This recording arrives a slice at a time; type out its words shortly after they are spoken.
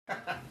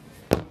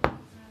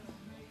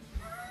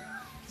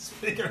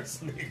Speaking of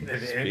sneaking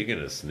it in. Speaking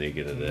of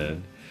sneaking it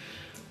in,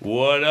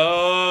 what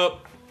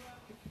up?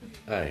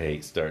 I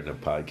hate starting a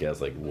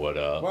podcast like "What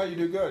up." Why, you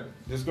do good.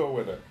 Just go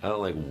with it. I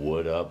don't like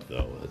 "What up"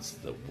 though. That's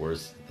the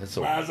worst. That's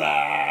so. What's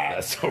up?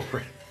 That's so.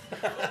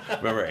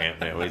 Remember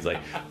Ant-Man when he's like,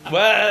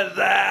 "What's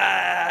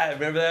that?"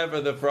 Remember that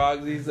for the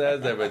frogs he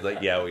says? Everybody's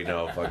like, "Yeah, we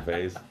know,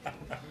 fuckface."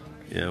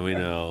 Yeah, we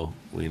know.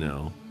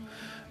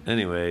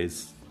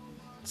 Anyways,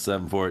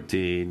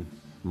 7/14,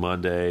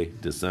 Monday,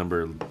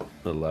 December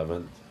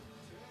 11th,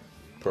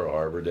 Pearl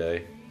Harbor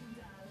Day.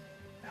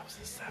 That was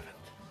the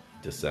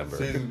 7th. December.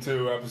 Season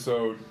 2,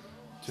 episode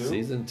 2?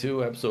 Season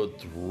 2, episode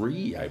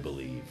 3, I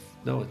believe.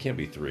 No, it can't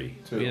be 3.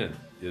 2.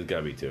 It's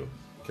gotta be 2.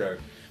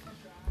 Okay.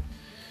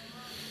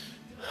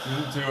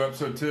 Season 2,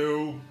 episode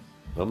 2.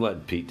 I'm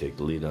letting Pete take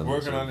the lead on this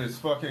Working one. on his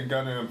fucking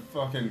goddamn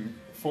fucking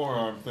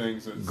forearm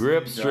things. that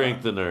Grip Steve got.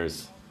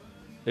 strengtheners.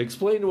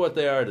 Explain what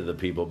they are to the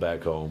people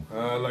back home.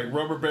 Like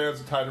rubber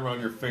bands tied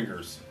around your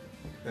fingers.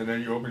 And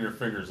then you open your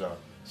fingers up.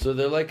 So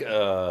they're like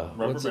Rubber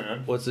what's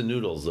band. what's the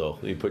noodles though?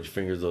 You put your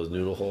fingers in those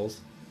noodle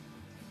holes.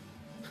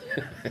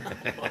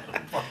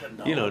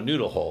 You know,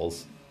 noodle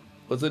holes.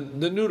 What's the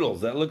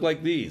noodles that look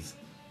like these?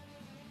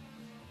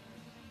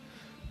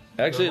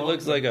 Actually, it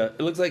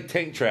looks like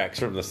tank tracks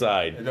from the It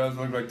side does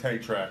look like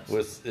tank tracks.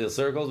 with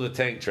circles with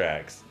tank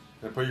tracks.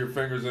 And put your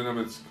fingers in them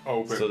and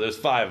open. So there's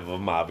 5 of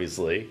them,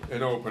 obviously,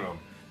 And open them.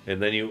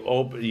 and then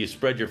you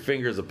spread your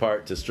fingers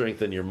apart to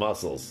strengthen your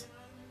muscles,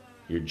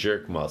 your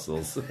jerk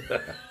muscles.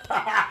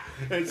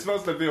 It's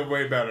supposed to feel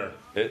way better.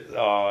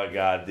 Oh my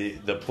god,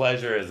 the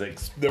pleasure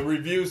is. The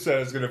review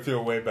says it's going to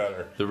feel way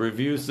better. The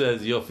review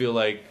says you'll feel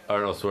like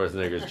Arnold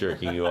Schwarzenegger's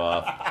jerking you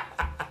off,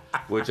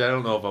 which I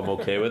don't know if I'm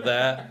okay with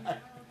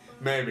that.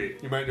 Maybe.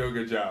 You might do a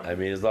good job. I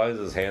mean, as long as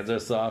his hands are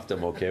soft,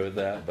 I'm okay with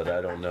that, but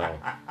I don't know.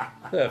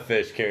 That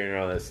fish carrying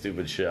around that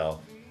stupid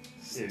shell.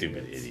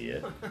 Stupid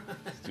idiot.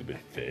 Stupid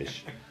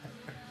fish.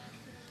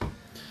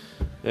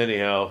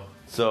 Anyhow,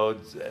 so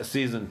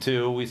season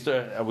 2, we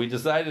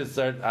decided to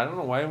start. I don't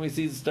know why didn't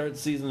we start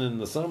season in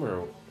the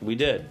summer. We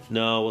did.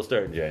 No, we'll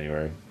start in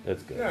January.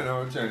 That's good. Yeah,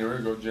 no,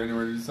 January. Go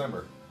January to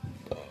December.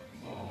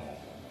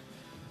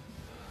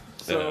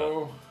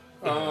 So,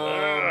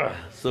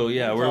 So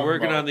yeah, We'll we're talk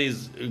working about- on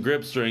these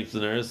grip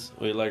strengtheners.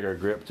 We like our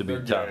grip to be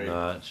They're top gay.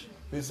 notch.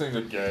 these things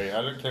are gay.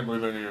 I can't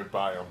believe I didn't even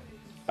buy them.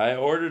 I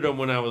ordered them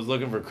when I was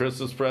looking for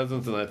Christmas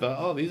presents, and I thought,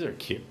 oh, these are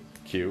cute.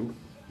 Cute.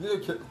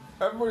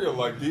 Everybody will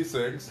like these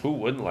things. Who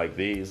wouldn't like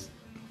these?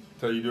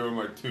 Until you do them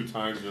like 2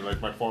 times, you're like,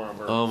 my forearm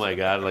hurts. Oh my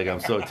god, like I'm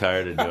so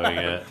tired of doing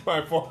it.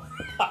 my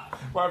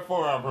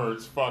forearm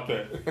hurts. Fuck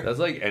it. That's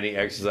like any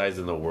exercise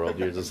in the world.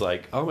 You're just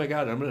like, oh my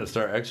god, I'm gonna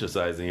start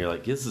exercising. You're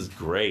like, this is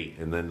great,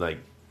 and then like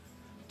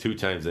 2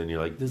 times in,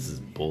 you're like, this is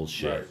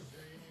bullshit. Right.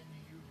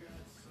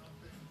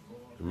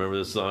 Remember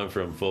this song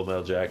from Full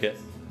Metal Jacket?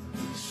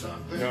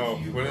 No,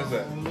 what is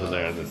it? When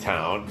they're in the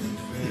town,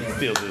 he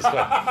steals his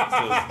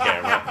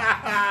camera.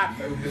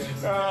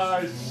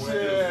 Ah,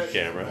 shit.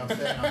 Camera.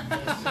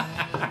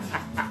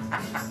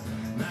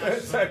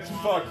 That's such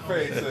fuck So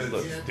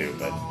faces.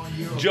 stupid.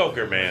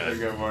 Joker A Man.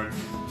 good one.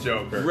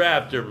 Joker.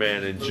 Raptor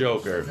Man and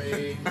Joker.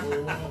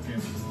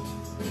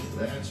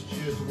 That's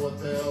just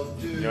what they'll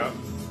do. Yep.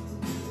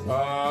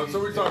 So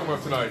we're talking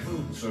about tonight.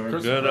 Christmas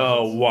Gonna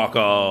presents. walk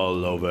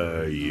all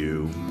over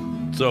you.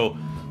 So,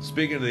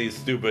 speaking of these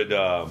stupid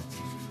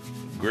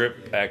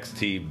Grip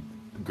XT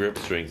grip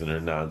strengthener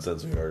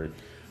nonsense we heard,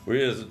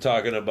 we're just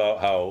talking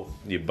about how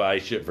you buy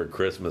shit for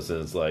Christmas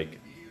and it's like,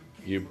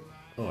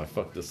 I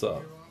fucked this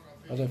up.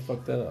 How did I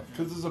fuck that up?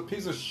 Because it's a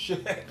piece of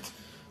shit.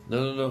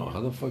 No. How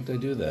the fuck did I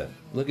do that?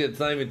 Look, it's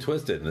not even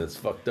twisted and it's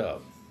fucked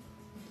up.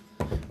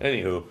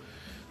 Anywho,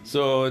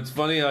 so it's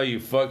funny how you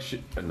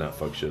not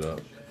fuck shit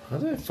up. How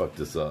did I fuck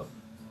this up?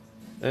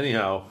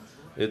 Anyhow,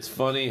 it's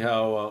funny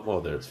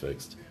how, there it's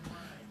fixed.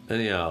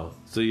 Anyhow,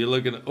 so you're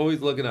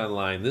always looking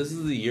online. This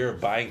is the year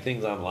of buying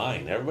things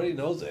online. Everybody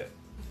knows it.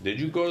 Did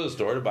you go to the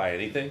store to buy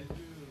anything?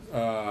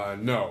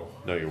 No.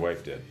 No, your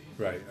wife did.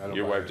 Right. I don't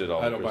Your buy wife did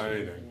all I the don't buy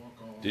Christmas. anything.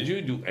 Did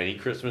you do any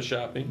Christmas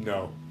shopping?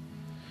 No.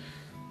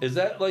 Is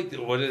that like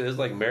what it is?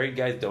 Like married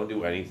guys don't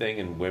do anything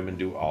and women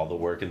do all the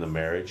work in the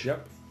marriage?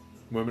 Yep.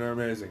 Women are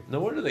amazing. No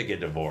wonder they get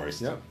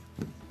divorced. Yep.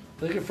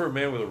 Looking for a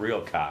man with a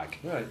real cock.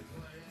 Right.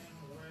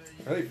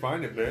 Hey,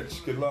 find it,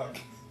 bitch. Good luck.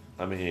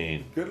 I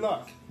mean, Good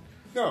luck.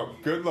 No,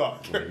 good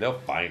luck. they'll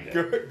find it.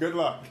 Good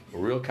luck. A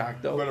real cock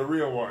though? But a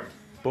real one.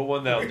 But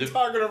one that'll We're do.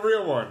 talking a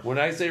real one. When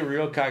I say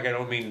real cock, I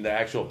don't mean the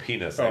actual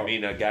penis. I Oh.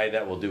 mean a guy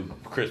that will do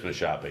Christmas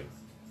shopping.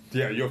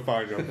 Yeah, you'll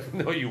find them.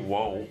 No, you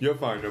won't. You'll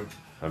find them.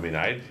 I mean,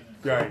 I.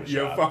 Right.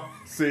 You'll find.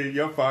 See,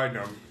 you'll find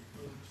them.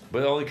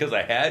 But only because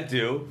I had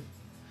to.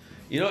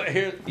 You know,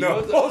 here. You No,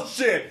 know,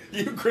 bullshit.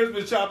 You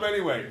Christmas shop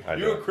anyway. I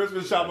You know. a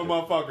Christmas shopping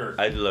motherfucker.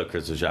 I love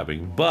Christmas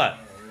shopping, but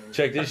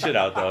check this shit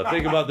out though.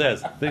 Think about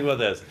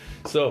this.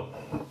 So,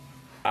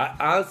 I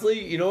honestly,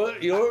 you know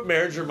what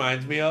marriage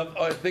reminds me of?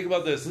 Oh, think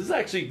about this. This is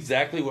actually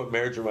exactly what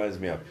marriage reminds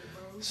me of.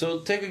 So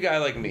take a guy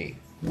like me.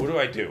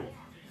 What do?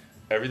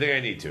 Everything I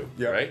need to.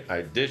 Yeah. Right?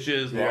 I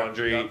dishes, Yeah,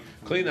 laundry, yeah.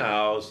 clean the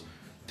house,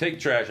 take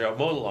trash out,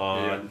 mow the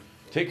lawn,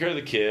 take care of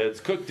the kids,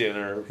 cook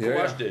dinner, Yeah,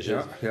 wash yeah,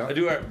 dishes. yeah. I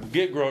do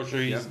get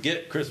groceries, Yeah.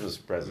 get Christmas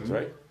presents,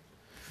 right?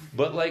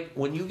 But like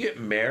when you get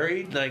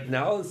married, like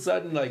now all of a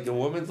sudden, like the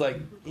woman's like,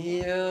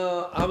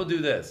 yeah, I'm gonna do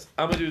this,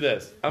 I'm gonna do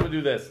this, I'm gonna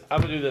do this,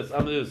 I'm gonna do this, I'm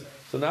gonna do this.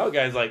 So now a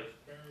guy's like,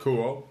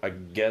 Cool. I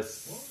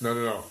guess,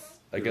 No.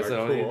 I guess I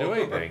don't need to do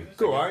anything.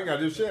 Cool, I ain't got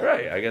to do shit.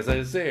 Right? I guess I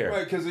just stay here.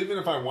 Right, because even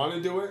if I want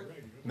to do it,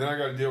 then I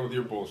got to deal with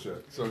your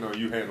bullshit. So no,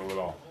 you handle it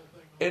all.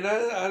 And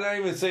I'm not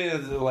even saying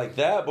it like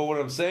that, but what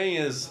I'm saying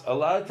is a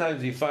lot of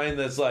times you find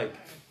that's like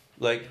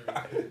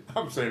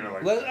I'm saying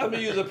it like I'm gonna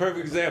use a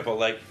perfect example.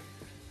 Like,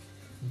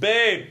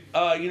 babe,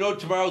 you know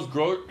tomorrow's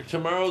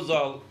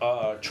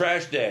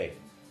trash day.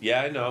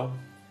 Yeah, I know.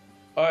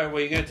 All right,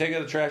 well, you gonna take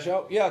the trash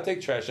out? Yeah, I'll take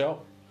the trash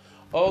out.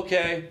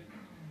 Okay.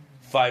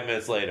 5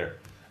 minutes later,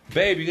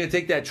 babe, you gonna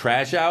take that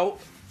trash out?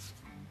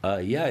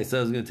 Yeah, I said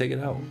I was gonna take it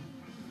out.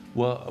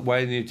 Well, why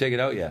didn't you take it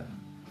out yet?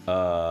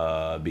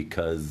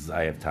 Because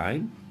I have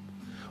time.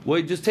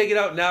 Well, just take it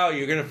out now.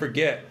 You're gonna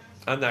forget.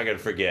 I'm not gonna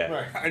forget.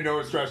 Right, I know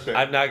it's trash day.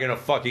 I'm not gonna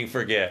fucking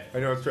forget. I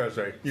know it's trash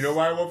day. You know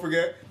why I won't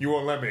forget? You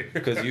won't let me.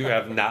 Because you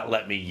have not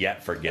let me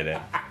yet forget it.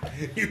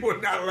 You will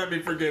not let me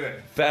forget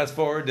it. Fast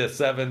forward to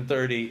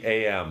 7:30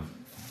 a.m.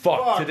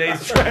 Fuck,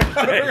 today's trash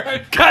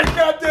day.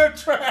 Goddamn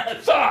trash.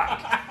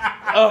 Fuck.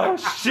 Oh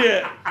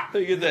shit. Let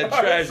me get that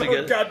trash so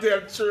together.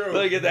 goddamn true.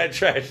 Let me get that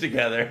trash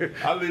together.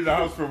 I'll leave the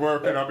house for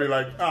work and I'll be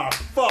like,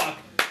 fuck.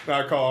 And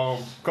I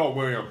call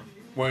William.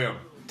 William.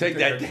 Take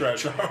that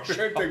trash out.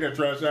 Take that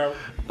trash out.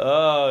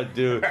 Oh,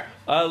 dude.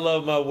 I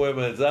love my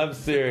women's. I'm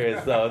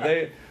serious,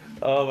 though.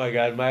 Oh, my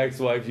God. My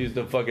ex-wife used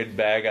to fucking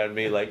bag on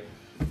me like,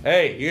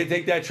 hey, you gonna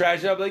take that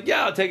trash out? I'm like,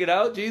 yeah, I'll take it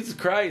out. Jesus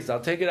Christ, I'll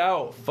take it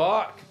out.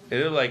 Fuck. And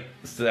it was like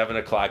 7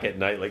 o'clock at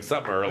night, like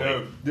something early.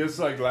 Yeah, just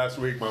like last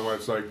week, my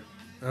wife's like,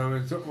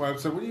 I said,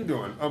 what are you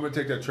doing? I'm going to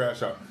take that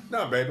trash out.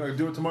 No, babe, I'll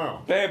do it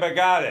tomorrow. Babe, I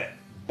got it.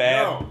 Babe.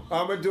 No,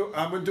 I'm gonna do it.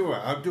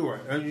 I'll do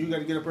it. And you got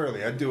to get up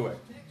early. I do it.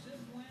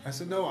 I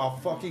said, no, I'll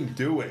fucking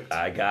do it.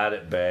 I got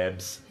it,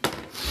 babes.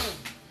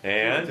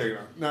 And?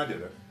 No, I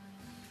did it.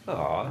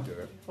 Aw, I did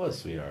it. what a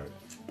sweetheart.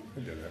 I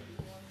did it.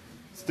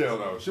 Still,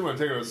 though, she want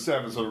to take it at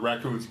 7 so the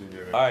raccoons can get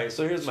it. All right,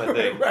 so here's my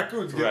thing.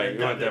 Raccoons get Right, it.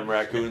 you want them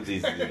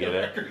raccoonsies to get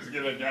it. Raccoons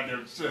get it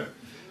goddamn shit.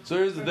 So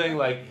here's the thing,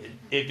 like,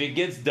 if it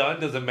gets done,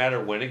 doesn't matter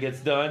when it gets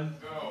done.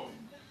 No.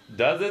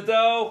 Does it,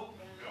 though?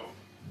 No.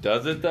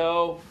 Does it,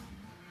 though?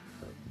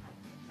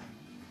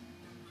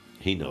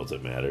 He knows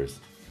it matters.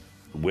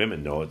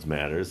 Women know it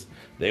matters.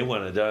 They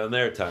want it done on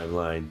their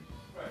timeline.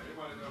 Right, they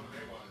want it done when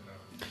they want it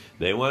done.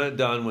 They want it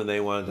done when they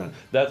want it done.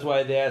 That's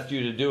why they asked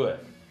you to do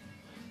it.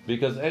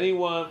 Because any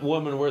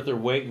woman worth her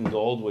weight in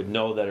gold would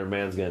know that her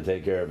man's going to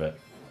take care of it.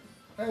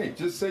 Hey,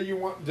 just say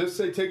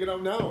take it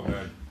out now,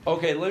 man.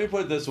 Okay, let me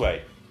put it this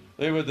way.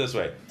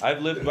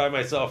 I've lived by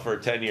myself for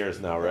 10 years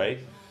now, right?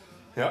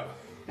 Yep.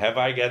 Have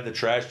I got the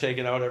trash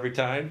taken out every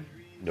time?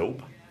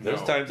 Nope.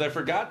 There's No. times I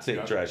forgot to take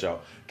Yeah. trash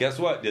out. Guess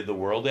what? Did the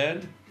world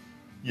end?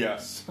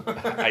 Yes.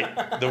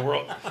 I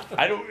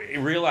don't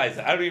even realize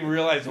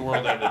the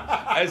world ended.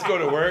 I just go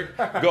to work,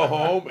 go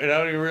home, and I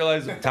don't even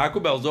realize Taco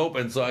Bell's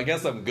open, so I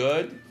guess I'm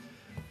good.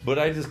 But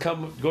I just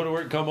go to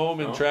work, come home,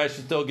 and No. trash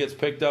still gets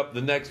picked up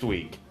the next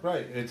week.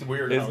 Right. It's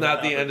weird. It's how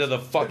not that the end of the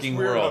happens. fucking It's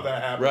weird world. How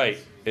that happens. Right.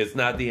 It's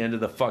not the end of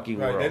the fucking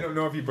Right. world. They don't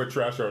know if you put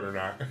trash out or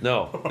not.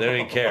 No, they don't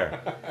even care.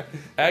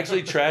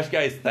 Actually, trash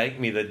guys thank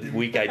me the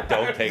week I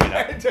don't take it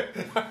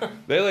out.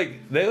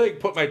 They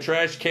put my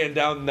trash can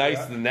down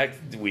nice the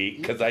next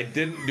week because I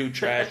didn't do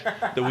trash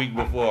the week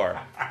before.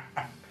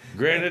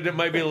 Granted, it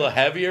might be a little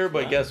heavier,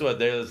 but guess what?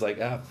 They're just like,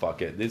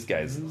 fuck it. This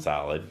guy's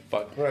solid.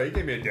 Fuck. Right. You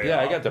gave me a day. Yeah,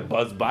 I off. got to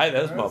buzz by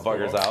this That's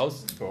motherfucker's cool.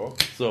 house.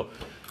 Cool.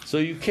 So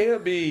you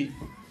can't be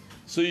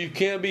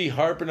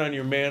harping on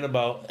your man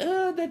about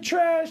the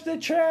trash.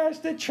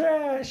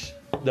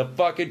 The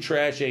fucking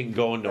trash ain't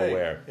going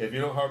nowhere. Hey, if you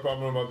don't harp on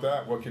him about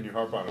that, what can you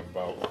harp on him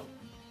about?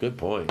 Good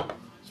point.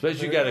 Especially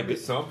if you There got a gotta be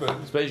good, something.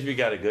 especially if you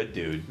got a good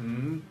dude.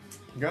 You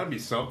gotta be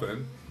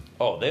something.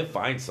 Oh, they'll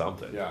find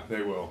something. Yeah,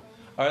 they will.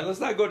 All right, let's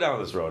not go down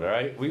this road. All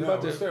right, we No,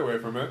 about we'll to stay away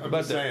from it. I'm about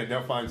just to- saying,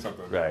 they'll find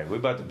something. right. We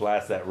about to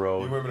blast that You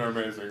road. women are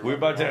amazing. We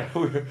about to.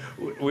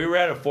 We were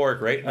at a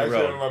fork right in the Actually,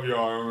 I don't road. love you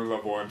all. I only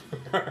love one.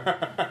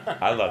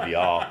 I love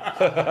y'all.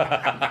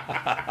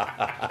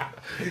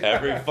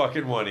 Every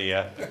fucking one of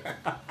you.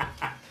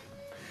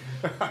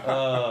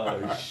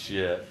 Oh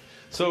shit.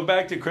 So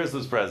back to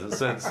Christmas presents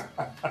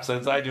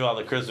since I do all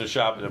the Christmas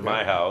shopping in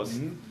my house.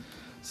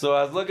 So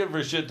I was looking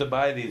for shit to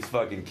buy these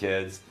fucking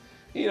kids.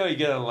 You know, you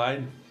get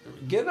online.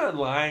 Getting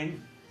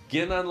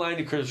online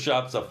to Christmas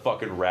shop's a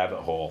fucking rabbit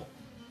hole.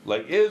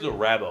 Like, it is a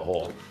rabbit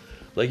hole.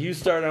 Like, you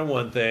start on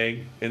one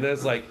thing, and then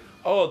it's like,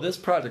 oh, this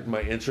project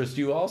might interest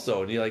you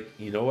also. And you're like,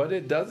 you know what?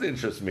 It does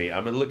interest me.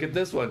 I'm going to look at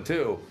this one,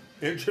 too.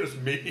 Interest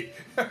me.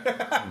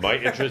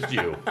 Might interest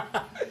you.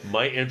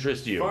 Might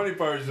interest you. Funny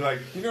part is like,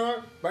 you know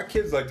what? My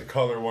kids like to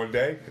color one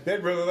day.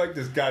 They'd really like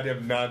this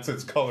goddamn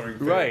nonsense coloring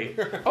thing. Right.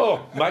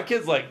 Oh, my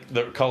kids like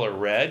the color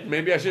red.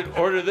 Maybe I should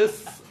order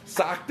this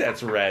sock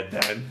that's red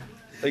then.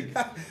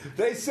 Like,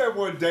 They said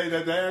one day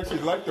that they actually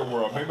like the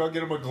world. Maybe I'll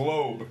get them a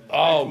globe.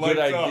 oh, Like, good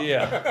lights up.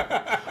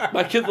 idea.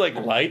 My kids like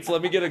lights.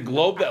 Let me get a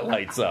globe that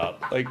lights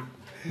up. Like,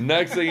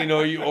 next thing you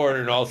know, you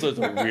ordering all sorts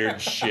of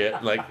weird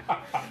shit. Like,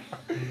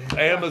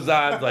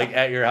 Amazon's like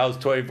at your house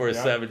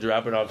 24/7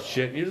 dropping off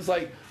shit. And you're just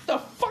like, the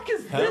fuck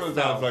is this Amazon's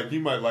now? like, you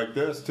might like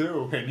this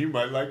too, and you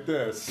might like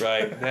this.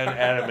 Right. Then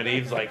Adam and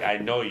Eve's like, I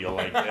know you'll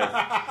like this.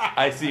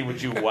 I see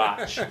what you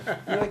watch. You're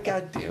like,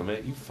 God damn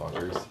it, you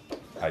fuckers.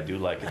 I do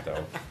like it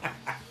though.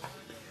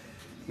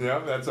 Yeah,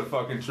 that's a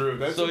fucking truth.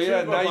 That's So, the yeah,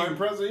 truth about now buying you-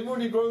 presents. Even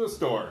when you go to the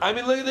store, I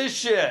mean, look at this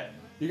shit.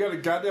 you got a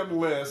goddamn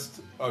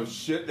list of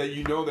shit that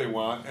you know they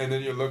want, and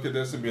then you look at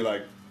this and be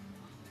like,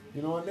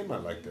 you know what? They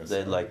might like this.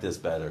 They'd like this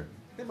better.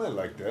 They might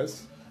like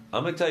this.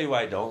 I'm gonna tell you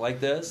why I don't like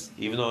this,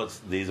 even though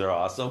these are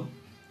awesome.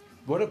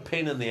 What a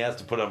pain in the ass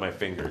to put on my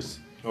fingers.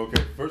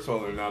 Okay, first of all,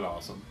 they're not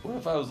awesome. What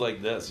if I was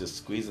like this, just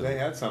squeezing They it?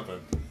 had something.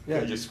 Yeah,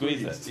 that just you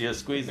squeeze it. squeezed. You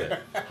squeeze it.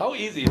 How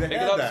easy? Pick it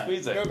had up, that.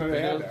 squeeze it. No,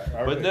 they had that.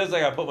 All But right. this, I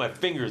gotta put my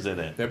fingers in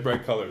it. They're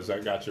bright colors. I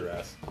got your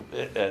ass.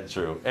 That's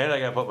true. And I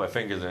gotta put my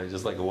fingers in it,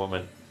 just like a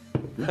woman.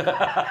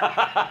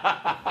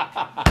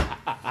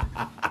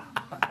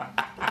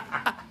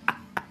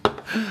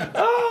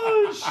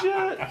 Oh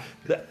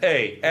shit!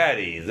 Hey, at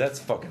ease. That's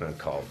fucking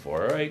uncalled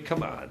for. All right,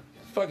 come on.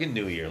 Fucking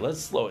New Year. Let's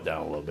slow it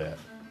down a little bit.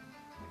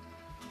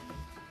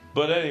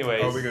 But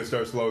anyways, Oh, we're gonna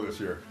start slow this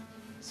year.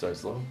 start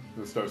slow.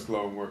 We'll start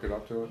slow and work it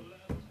up to it.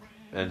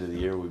 End of the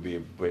year, we'd be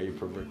way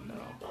perfect.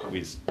 No,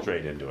 we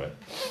straight into it.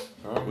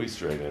 All right. We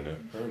straight into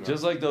Fair it. enough.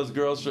 Just like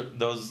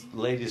those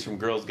ladies from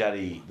Girls Gotta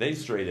Eat. They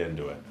straight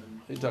into it.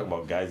 They talk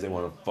about guys they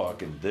want to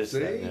fuck and this,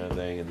 that, and the other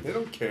thing. And They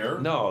don't care.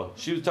 no,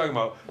 she was talking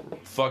about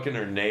fucking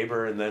her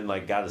neighbor and then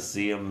like got to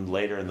see him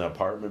later in the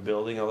apartment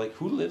building. I'm like,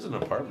 who lives in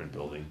an apartment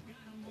building?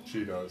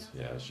 She does.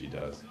 Yeah, she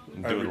does.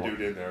 And Every dude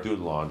in there.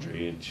 doing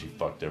laundry, and she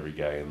fucked every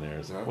guy in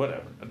there. So Yeah.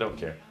 whatever. I don't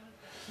care.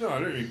 No, I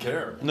don't even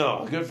care.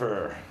 No, good for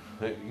her.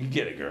 You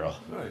get it, girl.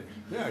 Right.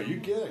 Yeah, you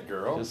get it,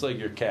 girl. Just like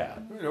your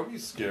cat. Don't be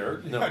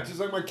scared. No. Yeah, just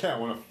like my cat.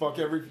 Want to fuck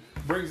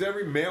brings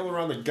every male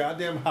around the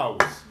goddamn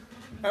house.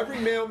 Every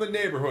male in the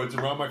neighborhood's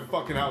around my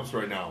fucking house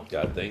right now.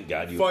 God, thank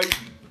God you Fight.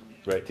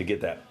 right to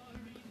get that.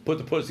 Put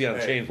the pussy on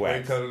Hey, chain wait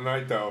wax. till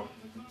tonight though.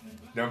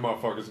 That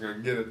motherfucker's gonna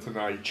get it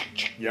tonight.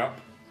 Yep.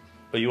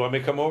 But you want me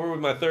to come over with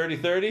my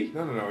 30-30?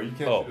 No. You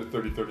can't Oh. shoot a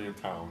 30-30 in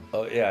town.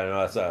 Oh yeah, no,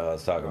 that's not what I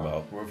was talking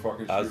about. We're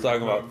fucking I was shooting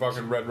talking about-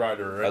 fucking Red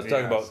Rider. I was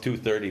talking about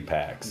 230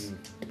 packs,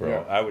 bro.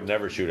 Yeah. I would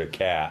never shoot a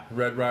cat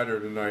Red Rider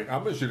tonight.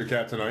 I'm gonna shoot a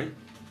cat tonight.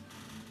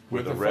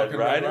 with a the red fucking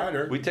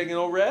rider. We taking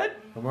old red?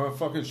 I'm gonna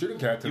fucking shoot a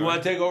cat tonight. You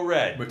want to take old I'm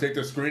red? gonna take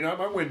the screen out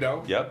my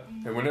window. Yep.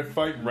 And when they're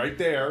fighting right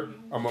there,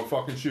 I'm gonna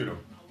fucking shoot them.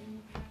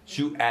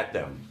 Shoot at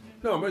them.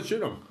 No, I'm gonna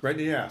shoot them right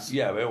in the ass.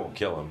 Yeah, but it won't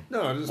kill him.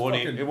 No, just Won't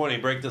fucking. it won't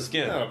even break the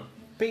skin. Yeah,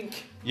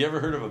 pink. You ever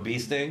heard of a bee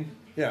sting?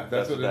 Yeah,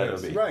 that's what that'll it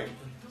is. be. Right.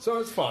 So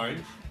it's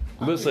fine.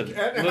 Listen,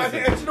 And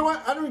listen, you know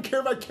what? I don't even care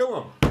if I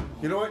kill him.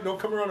 You know what? Don't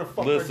come around and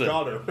fuck my listen,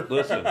 daughter.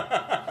 listen.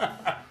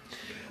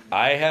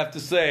 I have to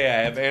say,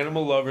 I have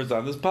animal lovers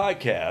on this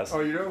podcast.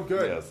 Oh, you know?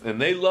 Good. Yes, and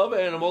they love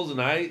animals,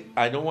 and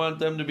I don't want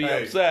them to be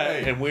Hey,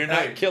 upset. hey, and we're not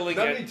hey, killing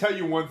Let it. me tell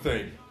you one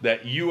thing.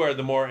 That you are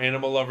the more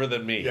animal lover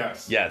than me.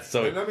 Yes. Yes.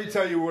 So And let me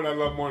tell you what I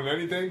love more than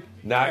anything.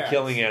 not Cats.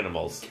 killing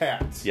animals.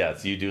 Cats.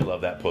 Yes, you do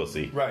love that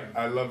pussy. Right.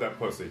 I love that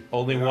pussy.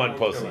 Only And I one won't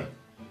kill pussy. it.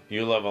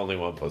 You love only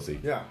one pussy.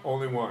 Yeah,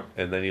 only one.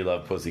 And then you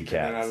love pussy And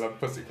cats. I love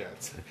pussy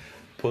cats.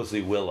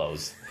 Pussy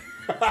willows.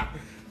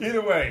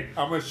 Either way,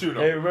 I'm gonna shoot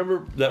them. Hey,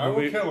 remember that I won't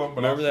movie? kill 'em,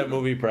 but remember I'll that shoot 'em.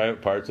 movie,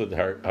 Private Parts, with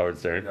Howard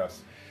Stern?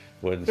 Yes.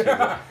 When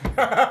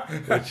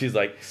she's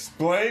like,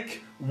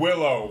 Blank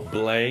Willow.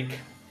 blank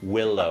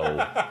willow.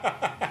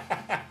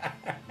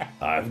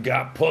 I've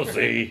got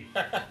pussy.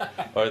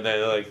 Or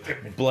they're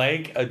like,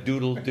 blank a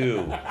doodle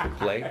doo.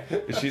 Blank.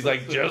 And she's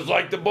like, just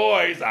like the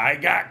boys, I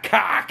got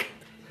cock.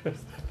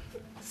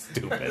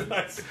 Stupid.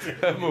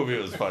 That movie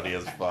was funny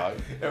as fuck.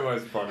 It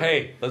was funny.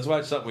 Hey, let's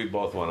watch something we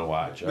both want to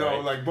watch. all No,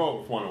 right? like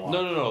both want to watch.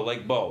 no,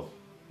 like both.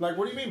 Like,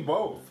 what do you mean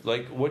both?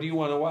 Like, what do you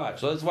want to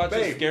watch? Let's watch a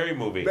Babe, scary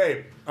movie.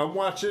 Babe, I'm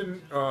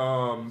watching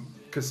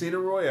Casino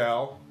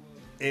Royale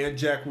and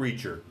Jack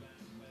Reacher.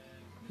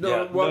 No,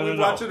 Yeah, well, no, we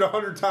no. watch it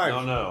 100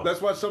 times. No.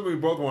 Let's watch something we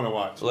both want to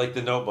watch. Like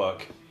The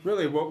Notebook.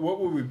 Really, what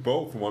would we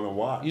both want to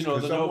watch? You know,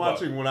 'Cause The I'm Notebook.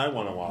 watching what I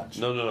want to watch.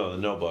 No, The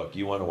Notebook.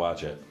 You want to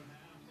watch it.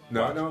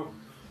 No.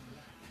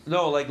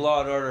 No, like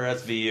Law and Order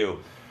SVU.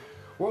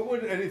 What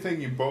would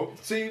anything you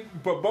both see?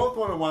 But both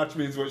want to watch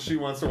means what she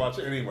wants to watch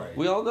anyway.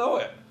 We all know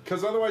it.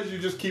 Because otherwise, you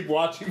just keep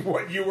watching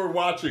what you were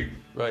watching.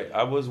 Right.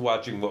 I was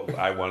watching what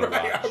I want to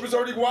Right? watch. I was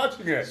already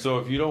watching it. So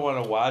if you don't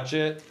want to watch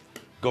it,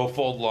 go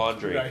fold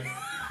laundry. Right.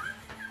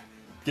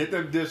 Get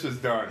them dishes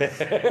done.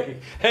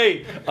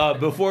 Hey,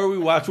 before we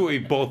watch what we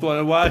both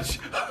want to watch,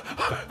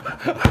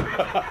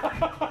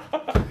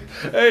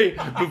 hey,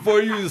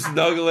 before you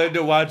snuggle in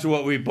to watch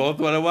what we both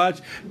want to watch,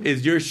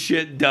 is your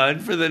shit done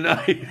for the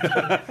night?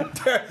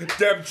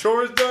 Them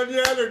chores done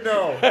yet or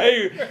no?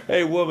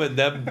 Hey, woman,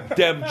 them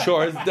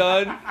chores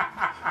done?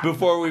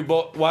 before we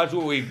both watch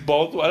what we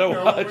both want to You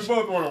know, what we watch.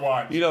 both want to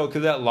watch. You know,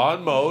 because that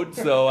lawn mowed,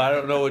 so I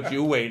don't know what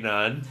you waiting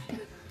on.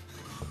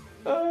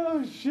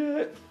 Oh,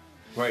 shit.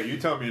 Wait, you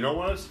tell me you don't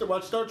want us to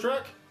watch Star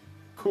Trek?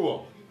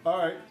 Cool. All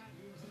right.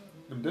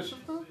 Them dishes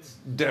done?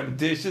 Them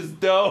dishes,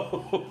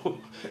 though.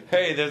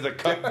 Hey, there's a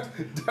cup.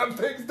 Them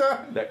things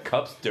done? That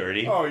cup's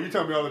dirty. Oh, you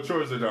tell me all the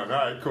chores are done.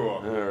 All right, cool.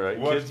 All right,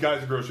 Watch kids-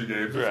 guys' grocery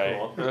games. That's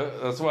Right. cool.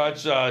 Let's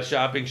watch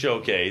Shopping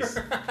Showcase.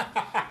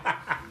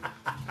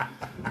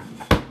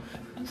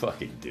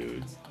 Fucking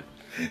dudes.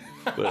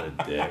 What a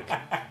dick.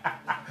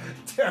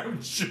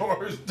 Damn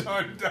chores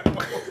done. Done.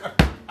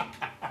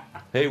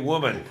 Hey,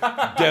 woman.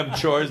 Them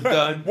chores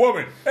done.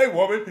 Woman. Hey,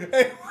 woman.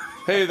 Hey.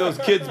 Hey, those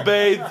kids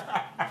bathed.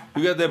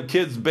 You got them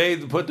kids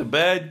bathed and put to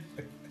bed?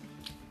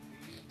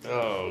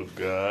 Oh,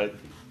 God.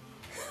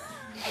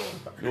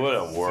 What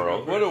a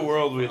world. What a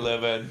world we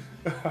live in.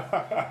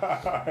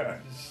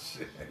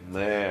 Shit.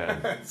 Man.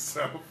 That's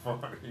so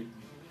funny.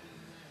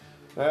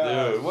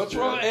 Dude, what's shit.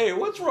 wrong? Hey,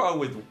 what's wrong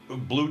with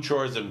blue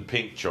chores and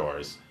pink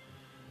chores?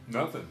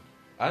 Nothing.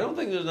 I don't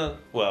think there's not.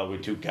 Well, we're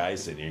two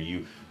guys sitting here,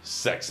 you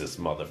sexist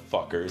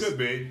motherfuckers. Could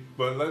be,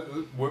 but let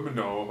women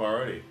know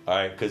already. All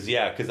right, because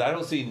I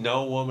don't see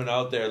no woman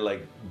out there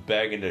like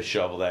begging to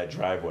shovel that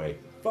driveway.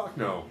 Fuck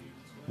no.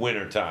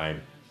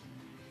 Wintertime.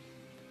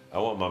 I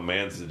want my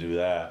mans to do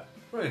that.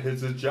 Right,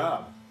 it's his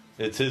job.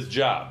 It's his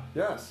job.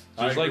 Yes.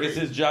 Just like it's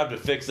his job to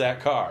fix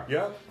that car.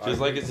 Yep. Just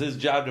like it's his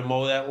job to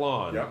mow that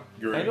lawn. Yep.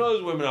 You're I right. know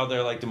there's women out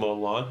there like to mow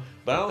the lawn,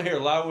 but I don't hear a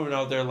lot of women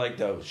out there like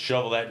to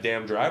shovel that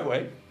damn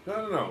driveway.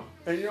 No.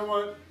 And you know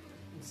what?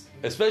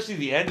 Especially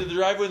the end of the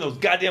driveway, those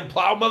goddamn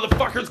plow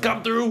motherfuckers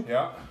come through.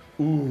 Yeah.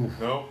 Ooh.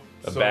 No.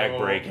 A back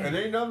breaking. And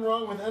ain't nothing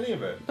wrong with any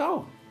of it.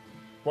 No.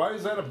 Why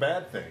is that a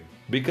bad thing?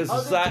 Because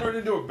How did it turn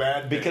into a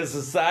bad thing? Because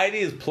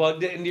society has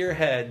plugged it into your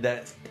head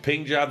that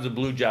pink jobs and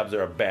blue jobs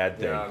are a bad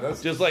thing. Yeah,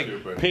 that's just like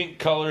stupid. pink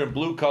color and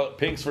blue color,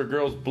 pinks for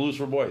girls, blues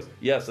for boys.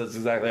 Yes, that's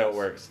exactly how it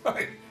works.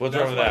 Right. What's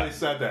That's wrong with why that? they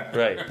said that.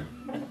 Right.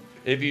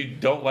 If you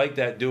don't like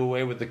that, do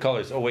away with the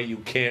colors. Oh wait, you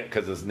can't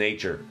because it's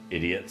nature,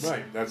 idiots.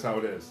 Right. That's how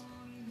it is.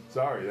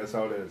 Sorry, that's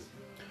how it is.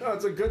 No,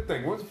 it's a good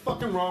thing. What's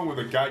fucking wrong with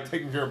a guy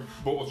taking care of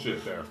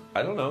bullshit there?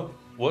 I don't know.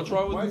 What's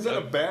wrong with Why is that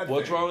a bad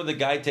What's thing? wrong with the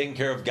guy taking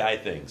care of guy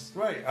things?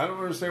 Right. I don't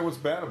understand what's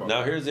bad about Now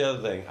that. here's the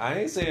other thing. I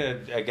ain't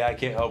saying a guy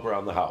can't help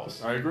around the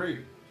house. I agree.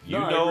 You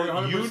No, I know,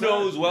 agree you 100%.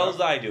 know as well Yeah.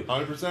 as I do.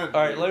 100%.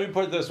 All right, let me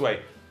put it this way: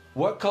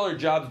 what color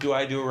jobs do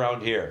I do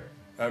around here?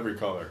 Every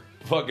color.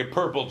 Fucking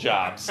purple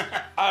jobs.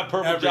 I'm a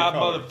purple Every job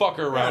color. motherfucker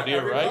around Yeah, here,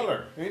 every right?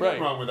 color. Ain't right.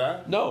 nothing wrong with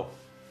that. No,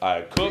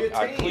 I Be cook, a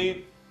I team.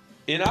 clean,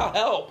 and I'll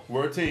help.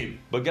 We're a team.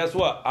 But guess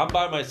what? I'm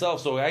by myself,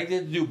 so I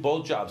get to do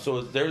both jobs.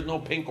 So there's no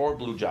pink or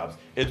blue jobs.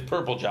 It's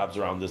purple jobs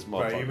around this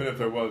motherfucker. Right. Even if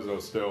there was, though,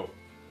 still.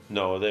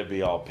 No, they'd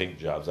be all pink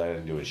jobs. I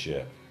didn't do a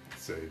shit.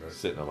 Save it.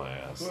 Sitting on my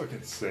ass. Look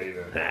and say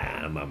that.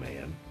 Nah, I'm a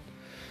man.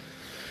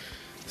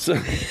 So,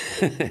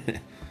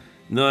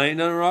 no, ain't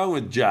nothing wrong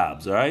with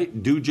jobs, all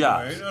right? Do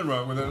jobs. Ain't nothing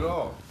wrong with it at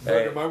all.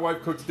 Hey. Look, my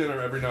wife cooks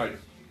dinner every night.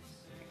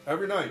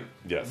 Every night.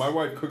 Yes. My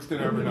wife cooks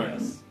dinner every night.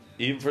 Yes.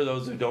 Even for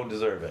those who don't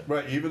deserve it.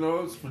 Right. Even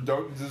those who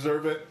don't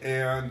deserve it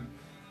and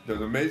does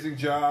an amazing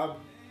job.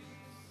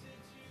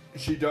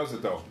 She does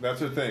it though.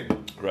 That's her thing.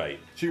 Right.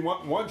 She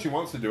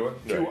wants to do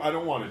it. Two, Right. I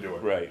don't want to do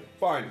it. Right.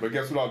 Fine, but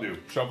guess what I'll do?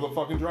 Shovel the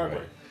fucking driveway.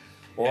 Right.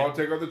 Or I'll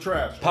take out the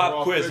trash. Or Pop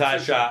I'll quiz, fix hot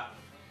the shot.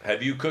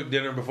 Have you cooked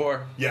dinner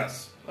before?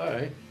 Yes. All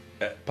right.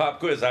 Pop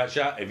quiz, hot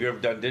shot. Have you ever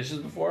done dishes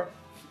before?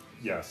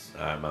 Yes.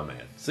 All right, my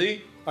man.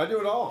 See? I do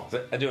it all.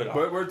 I do it all.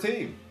 But we're a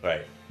team.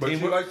 Right. But she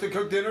Teamwork. likes to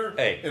cook dinner,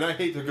 Hey. and I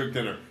hate to cook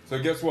dinner. So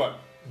guess what?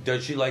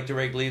 Does she like to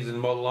rake leaves and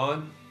mow the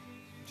lawn?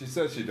 She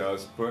says she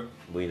does, but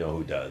We know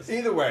who does.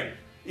 either way,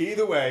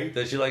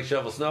 Does she like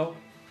shovel snow?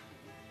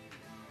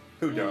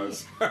 who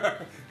does?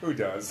 Who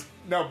does?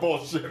 No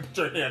bullshit. Put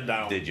your hand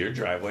down. Did your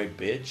driveway,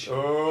 bitch?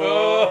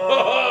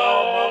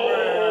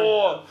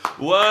 Oh,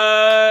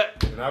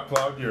 What? and I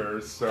plowed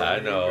yours. So I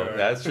we're know. good.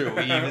 That's true.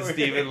 We even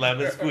Steven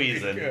Lemon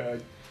squeezing.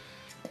 Good.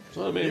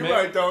 So, I mean, You're man,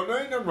 right, though. No,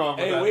 ain't nothing wrong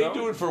with hey, that. we ain't though.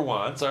 doing for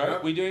once, all right?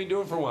 Yep. We ain't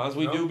doing for once.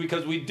 We No. do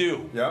because we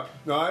do. Yep.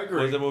 No, I agree.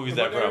 Where's the movie's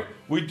that But from?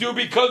 We do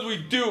because we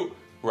do.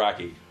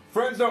 Rocky.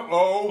 Friends don't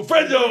owe.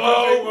 Friends don't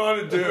What they owe.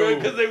 want to do.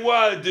 Because they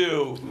want to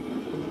do.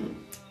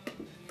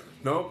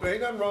 No, ain't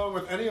nothing wrong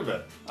with any of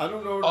it. I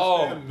don't know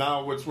Oh. understand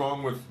now what's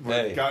wrong with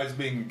Hey. guys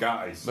being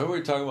guys. Remember we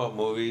were talking about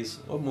movies?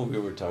 What movie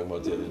were we talking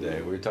about the other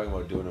day? We were talking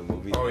about doing a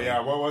movie. Oh thing.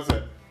 yeah, what was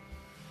it?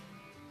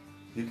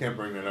 You can't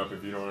bring that up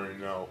if you don't already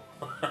know.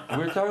 We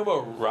were talking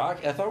about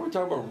Rock. I thought we were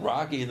talking about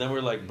Rocky, and then we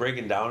are like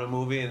breaking down a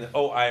movie. And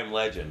I Am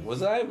Legend.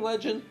 Was it I Am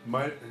Legend?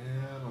 I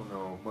don't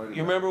know.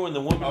 You remember when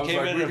the woman I was came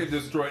like, in? we and, could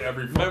destroy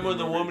every. remember when fucking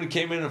the movie. woman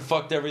came in and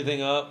fucked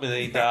everything up, and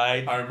then he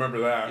died? I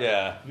remember that.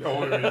 Yeah. The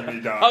only reason he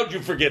died. How'd you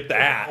forget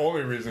that? The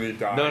only reason he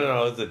died.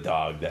 No, it's a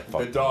dog that The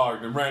fucked.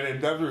 dog and ran in.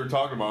 That's what we were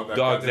talking about. That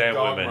Dogs goddamn and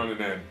dog women.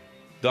 running in.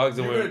 Dogs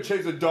and You're gonna women.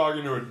 chase a dog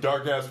into a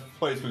dark ass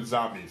place with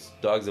zombies.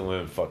 Dogs and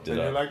women fucked it And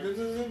you're up. like, this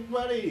is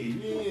buddy,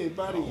 yeah,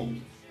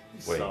 buddy.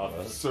 Wait, Soft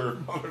what? serve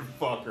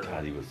motherfucker.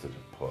 God, he was such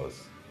a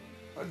puss.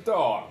 A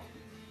dog.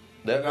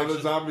 That Other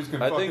actually- zombies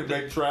can I fucking think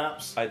that- make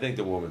traps. I think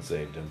the woman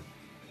saved him.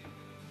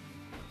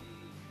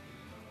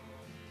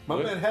 My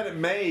What? man had it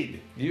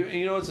made.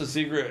 You know it's a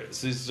secret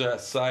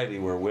society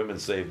where women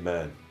save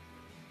men.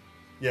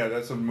 Yeah,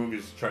 that's what the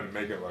movie's trying to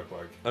make it look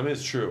like. I mean,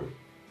 it's true.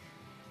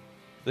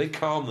 They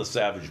calm the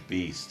savage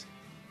beast.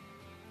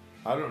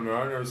 I don't know.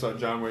 I never saw a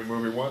John Wayne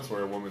movie once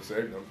where a woman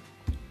saved him.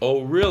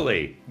 Oh,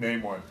 really?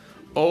 Name one.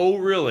 Oh,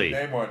 really?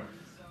 Name one.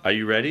 Are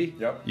you ready?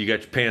 Yep. You got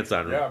your pants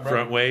on Yeah, I'm front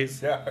ready.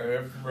 ways?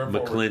 Yeah,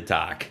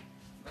 McClintock.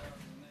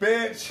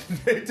 Bitch,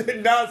 they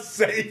did not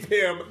save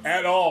him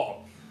at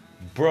all.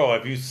 Bro,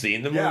 have you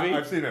seen the movie? Yeah,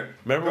 I've seen it.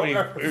 Remember when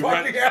Don't he ever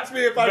fucking ask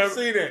me if I've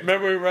seen it.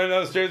 Remember when he ran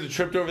downstairs and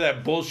tripped over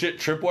that bullshit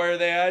tripwire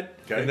they had?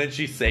 Okay. And then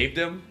she saved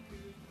him?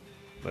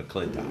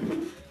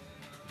 McClintock.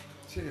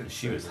 didn't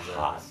She save was his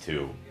hot, ass.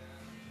 too.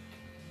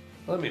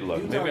 Let me look.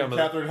 You Maybe talking I'm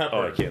Katharine Hepburn.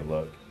 Oh, I can't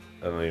look.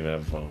 I don't even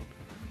have a phone.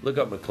 Look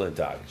up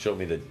McClintock. Show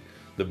me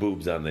the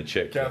boobs on the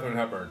chick. Katharine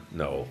Hepburn.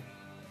 No.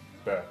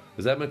 Bet.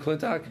 Is that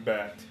McClintock?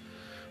 Bet.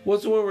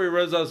 What's the one where he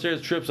runs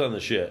downstairs, trips on the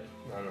shit?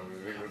 I don't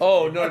even think that's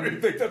Oh, I no. don't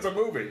even think that's a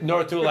movie.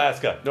 North to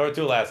Alaska. North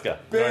to Alaska.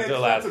 North Bitch, to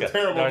Alaska. that's a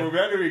terrible North- movie.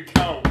 That didn't even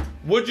count.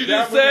 What'd you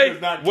That just movie say?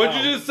 does not What'd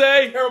you count. just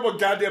say? Terrible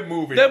goddamn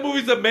movie. That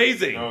movie's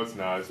amazing. No, it's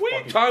not. It's What are you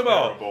fucking talking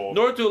about? terrible.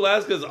 North to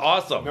Alaska is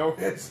awesome. No,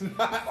 it's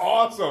not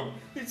awesome.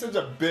 He's such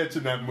a bitch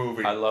in that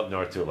movie. I love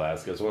North to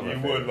Alaska. It's one of my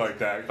You favorites. would like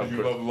that because Of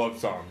you course. love love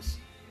songs.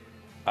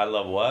 I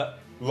love what?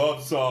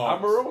 Love songs.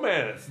 I'm a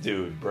romance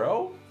dude,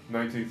 bro.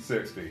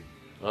 1960.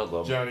 I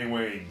love Johnny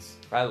Wayne's.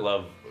 I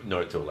love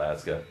North to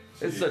Alaska.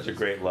 It's such a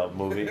great love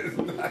movie.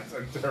 That's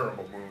a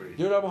terrible movie.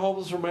 Dude, I'm a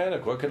hopeless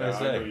romantic. What can I Yeah,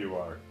 I know say? you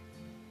are.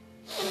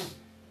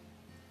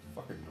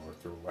 Fucking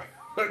North to Alaska.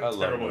 I love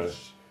Terrible it.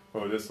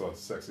 Oh, this little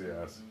sexy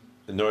ass.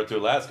 North to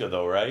Alaska,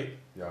 though, right?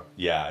 Yeah.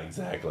 Yeah,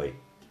 exactly.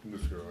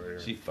 This girl right here.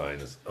 She fine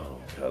as. Oh,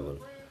 God.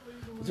 Look.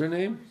 What's her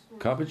name?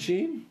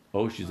 Capucine?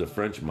 Oh, she's a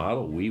French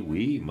model.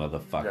 Oui,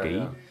 motherfucky.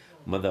 Yeah,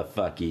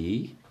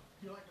 Motherfucky.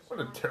 What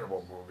a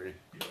terrible movie.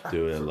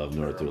 Dude, I love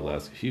North to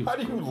Alaska. She was How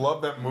do you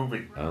love that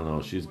movie? I don't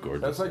know. She's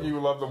gorgeous. That's like though. you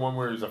love the one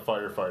where he's a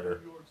firefighter.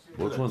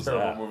 Which That's one's a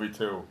terrible that? movie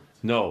too.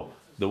 No,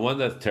 the one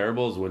that's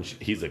terrible is when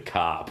he's a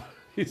cop.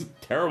 He's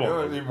terrible. You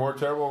know what's even more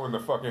terrible when the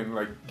fucking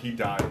like he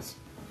dies.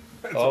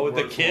 That's Oh, the with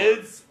the worst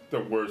kids?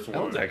 one. The worst That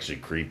one. one's actually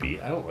creepy.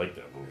 I don't like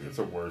that movie. It's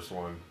the worst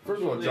one.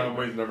 First of all, John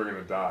Wayne's never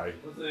gonna die.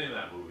 What's the name of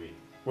that movie?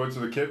 What's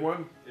the kid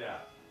one?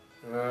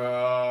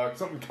 Yeah.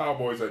 Something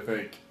Cowboys, I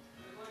think.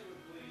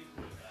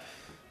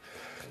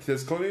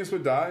 Does Clint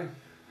Eastwood die?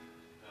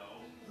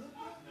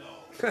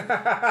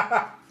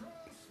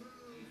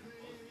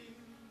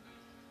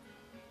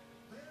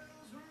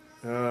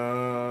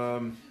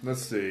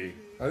 Let's see.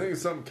 I think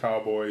it's something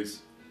Cowboys.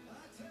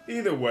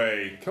 Either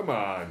way, come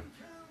on.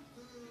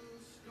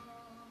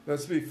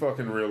 Let's be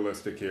fucking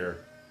realistic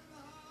here.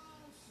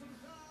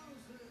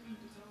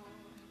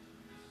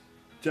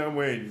 John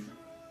Wayne,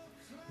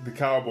 the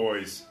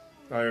Cowboys.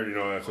 I already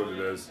know that's what it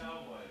is.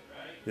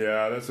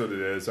 Yeah, that's what it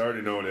is. I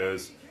already know it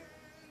is.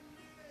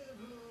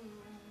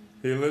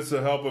 He enlists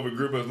the help of a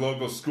group of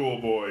local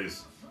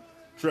schoolboys,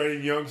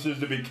 training youngsters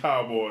to be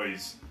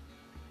cowboys.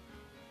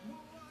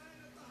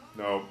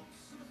 No.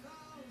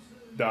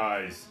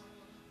 Dies.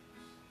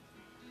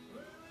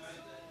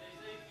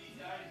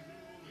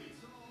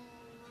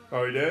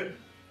 Oh, he did?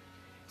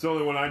 It's the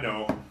only one I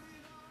know.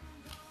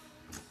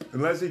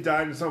 Unless he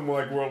died in something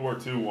like World War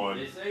II one.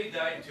 They say he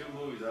died in 2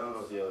 movies. I don't know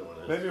what the other one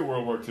is. Maybe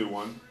World War II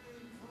one.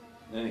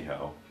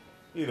 Anyhow.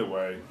 Either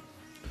way.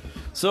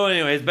 So,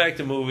 anyways, back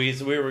to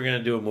movies. We were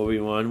gonna do a movie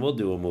one. We'll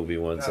do a movie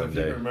one If you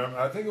someday. remember,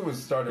 I think it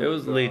was started It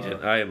was with,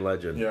 Legion. I Am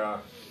Legend. Yeah.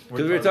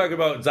 Because we were talking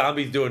about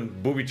zombies doing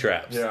booby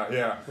traps.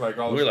 Yeah. Like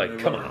all We were the- like,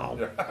 come on,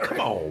 Yeah. come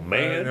on, And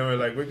man. then we're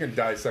like, we can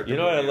dissect. You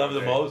the know what I movie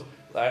love all the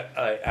day.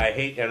 most? I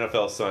hate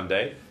NFL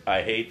Sunday.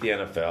 I hate the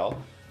NFL.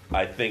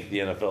 I think the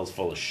NFL is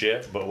full of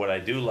shit. But what I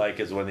do like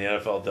is when the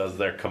NFL does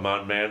their "Come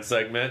on, man"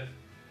 segment.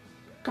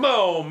 Come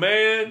on,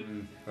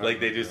 man! Like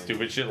they do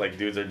stupid shit. Like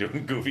dudes are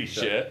doing goofy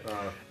shit.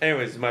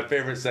 Anyways, my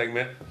favorite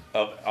segment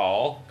of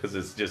all because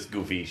it's just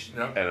goofy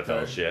Yep, NFL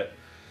okay. shit.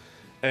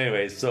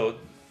 Anyways, so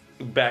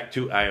back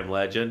to I Am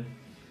Legend.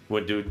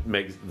 When dude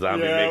makes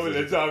zombie Yeah, makes with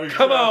his- the zombie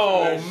Come traps and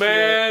on, that shit.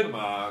 man! Come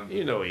on.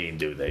 You know he ain't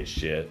do that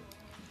shit.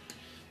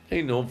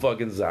 Ain't no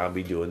fucking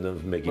zombie doing the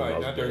Mickey Right,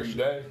 Mouse not during the bullshit.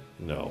 day.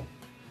 No,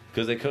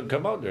 because they couldn't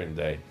come out during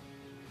the day.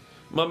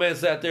 My man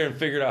sat there and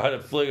figured out how to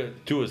flick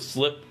it to a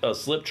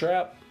slip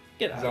trap.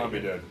 Get out Zombie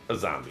of here. did. A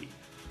zombie.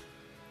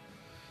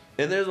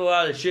 And there's a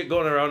lot of shit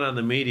going around on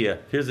the media.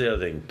 Here's the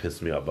other thing that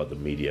pissed me off about the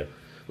media.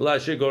 A lot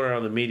of shit going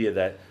around the media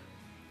that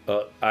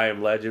I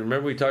Am Legend.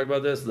 Remember we talked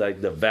about this?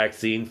 Like the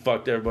vaccine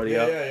fucked everybody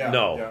Yeah, up? yeah.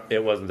 No,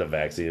 it wasn't the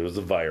vaccine. It was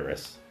the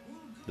virus.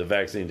 The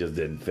vaccine just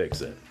didn't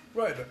fix it.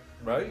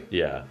 Right?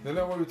 Yeah. Isn't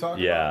that what we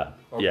talking Yeah. about?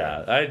 Okay.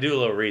 Yeah. I do a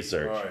little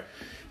research. All right.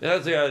 And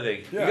that's the other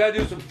thing. Yeah. You gotta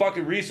do some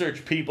fucking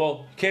research,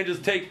 people. You can't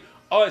just take,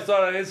 oh, I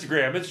saw it on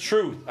Instagram. It's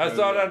truth. I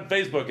saw it on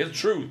Facebook. It's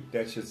truth.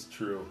 That shit's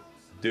true.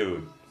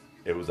 Dude,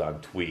 it was on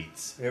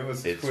tweets. It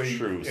was It's tweet.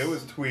 truth. It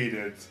was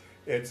tweeted.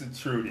 It's a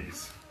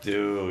Trudy's.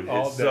 Dude,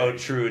 All it's so day.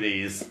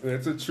 Trudy's.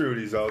 It's a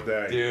Trudy's all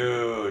day.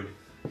 Dude.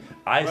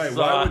 Right, why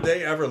saw would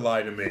they ever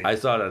lie to me? I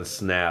saw it on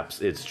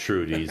Snaps. It's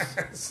Trudy's.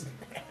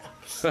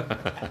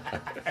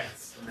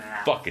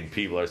 Fucking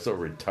people are so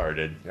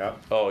retarded. Yep.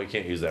 Oh, you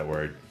can't use that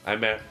word. I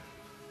meant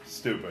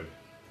Stupid.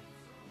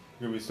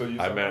 Can we still use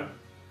I that meant, word?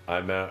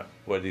 I meant.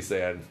 What did he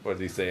say on? What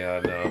did he say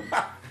on?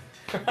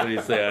 What did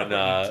he say on?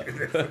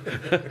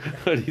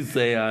 What did he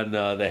say on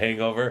The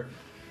Hangover?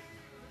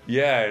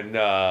 Yeah,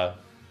 and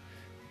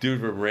dude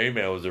from Rain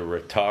Man was a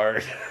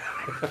retard.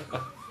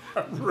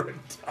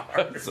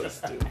 Retard. So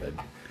stupid.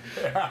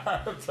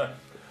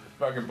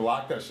 Fucking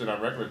block that shit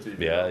on regular TV.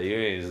 Yeah, they don't You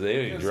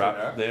even can drop.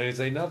 say that. They don't even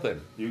say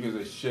nothing. You can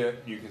say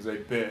shit, you can say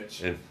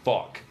bitch, And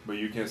fuck but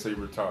you can't say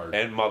retard.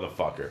 and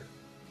motherfucker.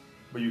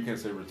 But you can't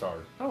say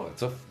retard. Oh,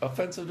 it's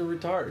offensive to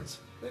retards.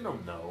 They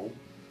don't know,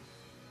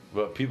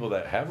 But people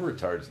that have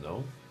retards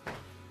know.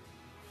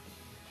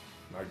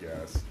 I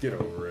guess. Get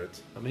over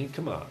it. I mean,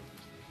 come on.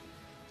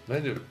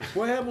 Man,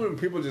 What happened when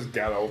people just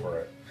got over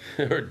it?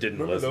 or didn't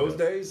Remember listen those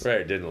to it. days?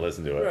 Right, didn't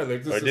listen to it. Yeah,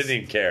 like, or didn't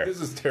even care.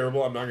 This is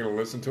terrible. I'm not going to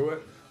listen to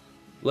it.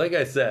 Like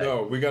I said,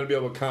 No, we got to be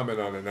able to comment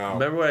on it now.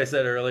 remember what I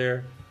said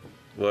earlier?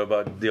 What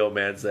about the old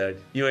man said?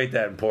 You ain't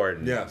that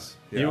important. Yes.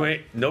 You Yeah.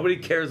 ain't. Nobody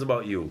cares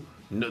about you.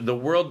 No, the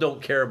world don't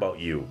care about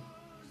you.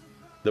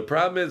 The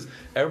problem is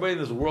everybody in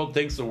this world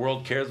thinks the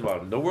world cares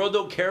about them. The world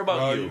don't care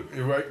about you.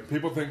 You're right.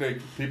 People think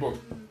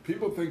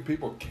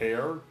people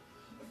care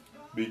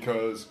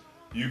because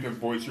you can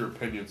voice your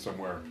opinion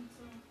somewhere,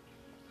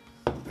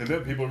 and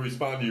then people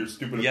respond to your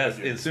stupid Yes,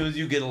 opinion. as soon as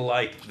you get a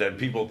like, then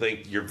people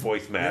think your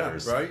voice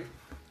matters. Yeah, right?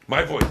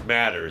 My voice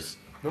matters.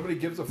 Nobody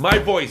gives a. My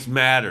voice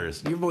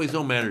matters. Your voice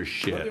don't matter Don't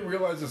shit. they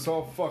realize it's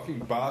all fucking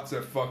bots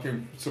that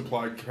fucking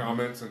supply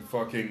comments and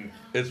fucking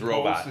It's posts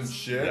robots and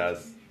shit?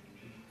 Yes.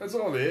 That's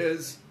all it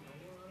is.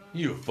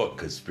 You a fuck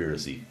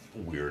conspiracy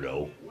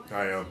weirdo.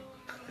 I am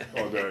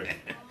all day.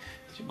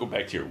 You should go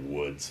back to your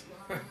woods.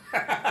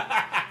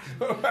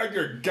 Go back to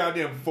your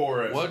goddamn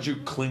forest. Why don't you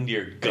cling to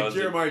your Hey, guns?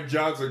 Jeremiah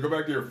Johnson, go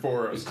back to your Just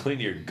forest. cling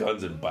to your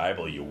guns and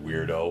Bible, you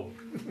weirdo.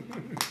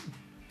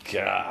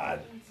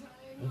 God.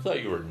 I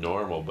thought you were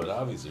normal, but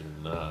obviously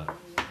you're not.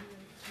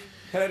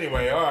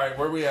 Anyway, all right,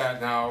 where we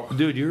at now?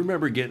 Dude, you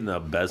remember getting the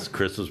best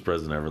Christmas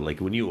present ever? Like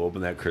when you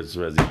opened that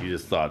Christmas present, you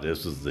just thought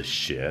this was the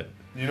shit.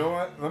 You know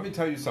what? Let me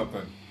tell you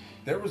something.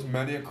 There was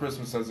many a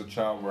Christmas as a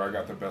child where I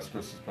got the best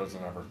Christmas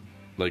present ever.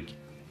 Like,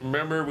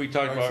 remember we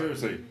talked Like, about...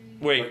 seriously.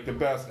 Wait. Like the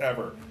best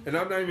ever. And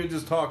I'm not even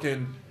just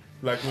talking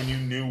like when you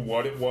knew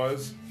what it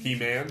was,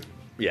 He-Man.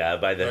 Yeah,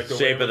 by the Like the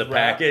shape way of it the was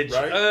wrapped, package.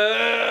 right?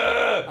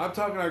 Ah! I'm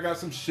talking I got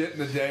some shit in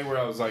the day where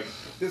I was like,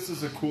 this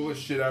is the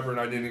coolest shit ever and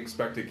I didn't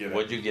expect to get it.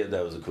 What'd you get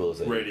that was the coolest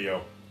thing?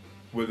 Radio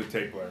with a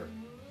tape player.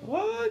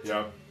 What?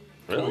 Yep.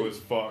 Really? Cool as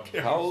fuck.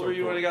 Yeah, How old so were you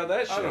cool. when you got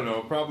that shit? I don't know.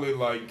 Probably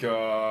like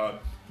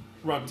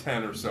around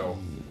 10 or so.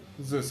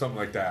 This is something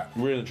like that.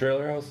 Were you in the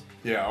trailer house?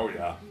 Yeah, oh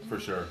yeah, for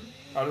sure.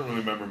 I don't really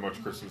remember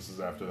much Christmases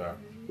after that.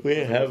 We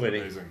didn't It have was any.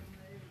 amazing.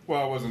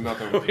 Well, it wasn't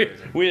nothing was amazing.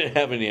 We didn't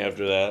have any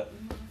after that.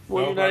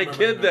 Well, Nope, you're I not a remember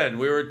kid that. then.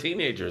 We were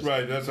teenagers.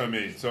 Right, that's what I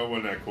mean. So it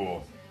wasn't that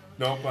cool.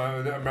 Nope, I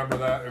remember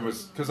that. It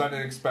was because I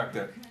didn't expect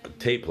it.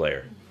 Tape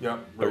player. Yep.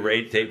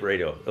 Tape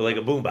radio. Like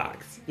a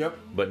boombox. Yep.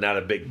 But not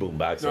a big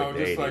boombox No, like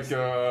the just 80s. like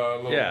a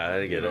little, Yeah,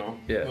 I get it.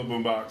 Yeah. little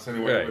boombox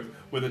anyway, Right.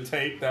 with a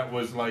tape that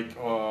was like,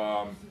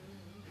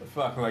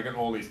 fucking like an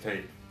oldies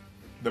tape.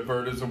 The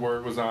Bird is a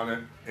Word was on it.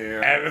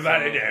 And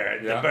Everybody so- there.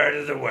 yeah. The bird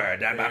is a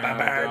word.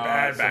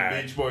 And, some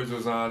Beach Boys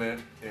was on it.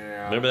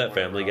 And Remember that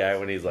Family whatever Guy else.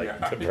 when he's like,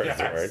 Yeah. the bird is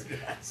a Yes, word?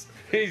 yes.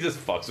 He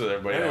just fucks with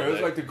everybody Anyway, all it was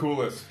day. like the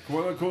coolest.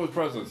 One of the coolest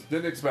presents.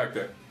 Didn't expect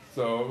it.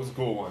 So it was a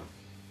cool one.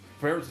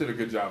 Parents did a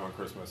good job on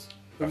Christmas.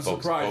 It was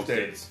surprise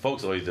days.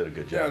 Folks always did a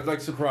good Yeah, it job. was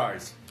like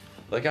surprise.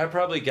 Like I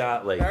probably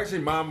got like Actually,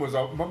 my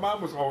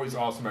mom was always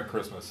awesome at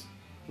Christmas.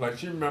 Like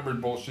she remembered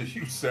bullshit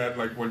you said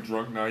like one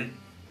drunk night,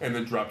 and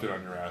then dropped it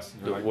on your ass.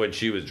 And you're like, when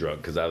she was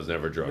drunk because I was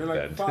never drunk you're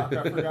like, then. fuck,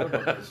 I forgot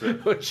about that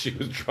shit. When she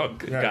was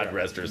drunk, Yeah, God yeah.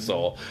 rest her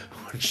soul.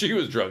 When she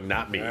was drunk,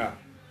 not me. Yeah.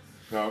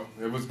 No,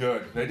 it was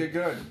good. They did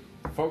good.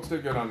 Folks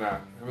did good on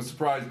that. It was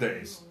surprise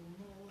days.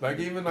 Like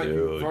even like you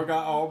Dude.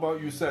 forgot all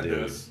about you said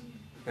Dude. this,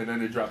 and then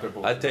they dropped their I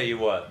bullshit. tell you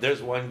what,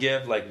 there's one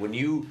gift like when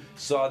you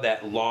saw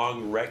that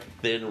long,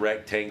 thin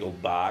rectangle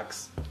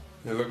box.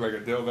 It looked like a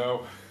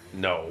dildo.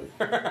 No,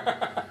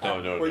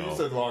 no. Well, you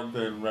said long,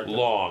 thin, rectangle.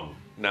 long,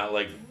 not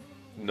like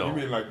no. You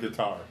mean like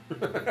guitar?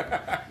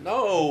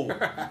 No,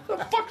 the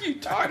fuck are you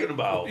talking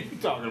about? What are you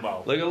talking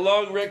about? Like a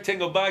long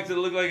rectangle box that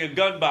looked like a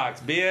gun box,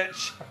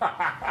 bitch.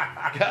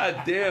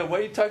 God damn, why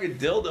are you talking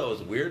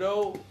dildos,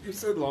 weirdo? You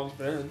said long,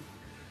 thin.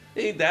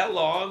 It ain't that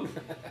long.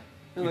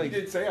 You Like,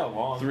 didn't say how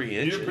long. 3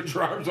 You inches. didn't put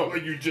your arms out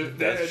like you just did.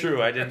 that's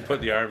true. I didn't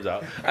put the arms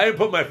out. I didn't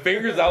put my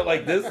fingers out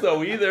like this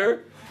though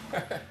either.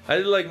 I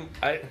did like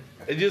I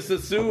just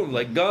assumed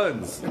like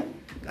guns.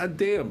 God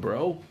damn,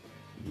 bro.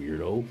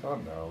 Weirdo.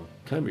 Calm down.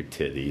 Calm your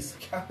titties.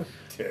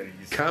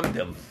 Titties. Calm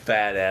them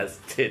fat ass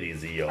titties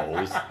of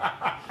yours.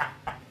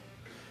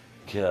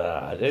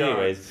 God.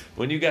 Anyways,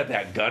 when you got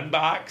that gun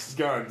box,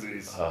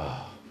 Gunsies.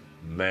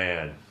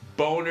 man,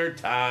 boner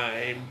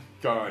time.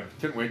 God,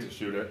 couldn't wait to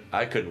shoot it.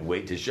 I couldn't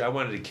wait to shoot. I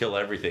wanted to kill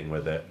everything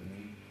with it.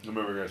 I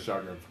remember I got a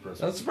shotgun for I'm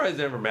Christmas. surprised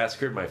I never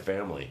massacred my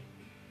family.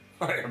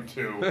 I am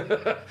too.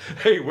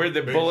 Hey, where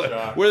the Big bullet?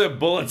 shot. Where the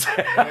bullets?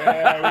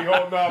 Yeah, we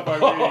holding up on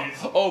these.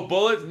 Oh,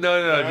 bullets?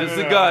 No, just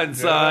the no. gun, Yeah,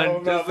 son.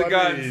 hold Just up the on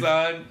gun, these.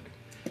 son.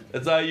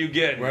 That's all you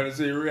get. Want to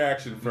see your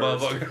reaction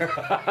first.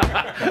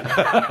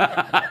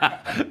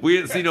 Motherfucker. We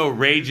didn't see no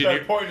rage in I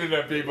your. pointed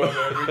at people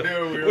that we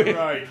knew we were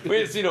right. We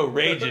didn't see no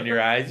rage in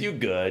your eyes. You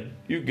good?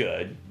 You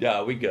good?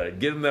 Yeah, we good.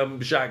 Give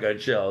them shotgun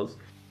shells.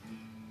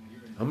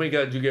 How many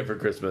guns you get for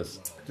Christmas?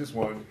 Just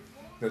one.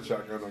 That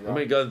shotgun I got. How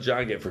many guns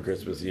John get for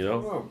Christmas? You know,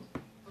 Oh,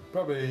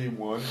 probably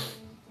one.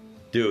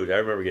 dude, I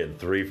remember getting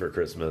 3 for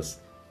Christmas.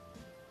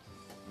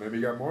 Maybe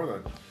you got more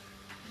then.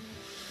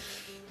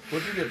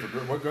 What'd you get for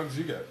what guns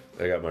did you get?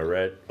 I got my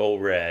red.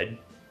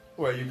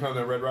 Wait, you calling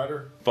that Red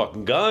Rider?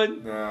 Fucking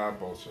gun. Nah,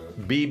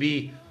 bullshit.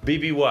 BB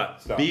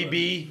what? Stop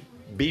BB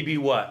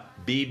what?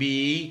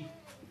 BB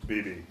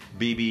BB.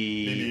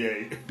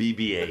 BB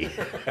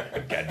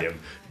BB-8. Goddamn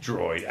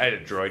droid. I had a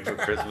droid for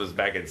Christmas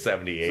back in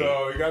 '78.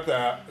 So you got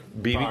that.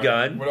 BB Fine.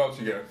 gun. What else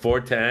you get?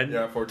 410.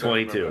 Yeah,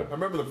 410. 22. I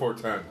remember the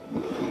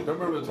 410. Don't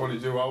remember the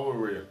 22. How old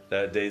were you?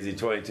 That Daisy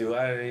 22.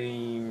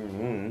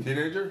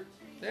 Teenager?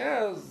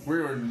 Yeah. We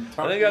were in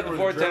I think I got the we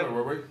 410.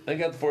 trailer, were we? I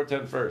got the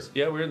 410 first.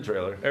 Yeah, we were in the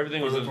trailer.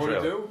 Everything was Was in it the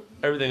trailer. 22?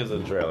 Everything was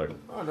in the trailer.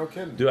 Oh, no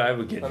kidding. Dude, I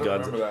would get I don't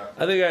guns. remember that.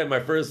 I think I had my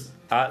first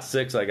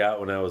 '06 I got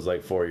when I was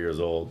like 4 years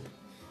old.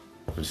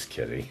 I'm just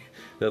kidding.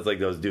 That's like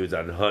those dudes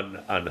on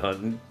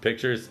hunting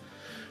pictures.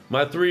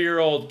 My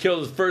 3-year-old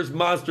killed his first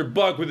monster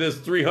buck with his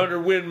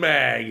 300 Win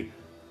Mag.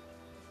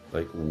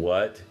 Like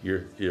what?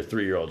 Your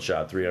 3-year-old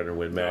shot 300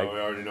 Win Mag? No, I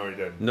already know he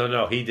did.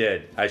 No, he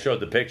did. I showed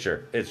the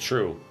picture. It's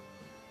true.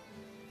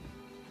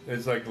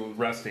 It's like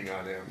resting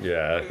on him.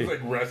 Yeah. It's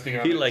like resting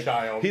on He a like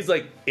child. he's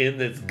like in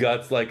its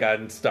guts like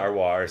on Star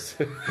Wars.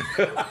 It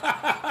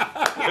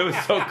was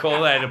so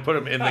cold I had to put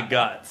him in the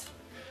guts.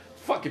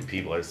 Fucking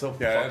people are so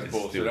Yeah, fucking that's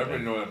bullshit. stupid.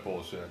 Everybody knows that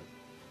bullshit.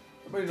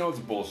 Everybody knows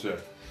it's bullshit.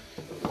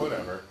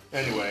 Whatever.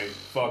 Anyway,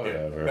 fuck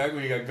Whatever. it. Back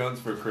when you got guns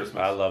for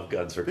Christmas. I love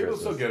guns for People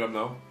Christmas. still get them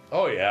though.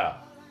 Oh yeah,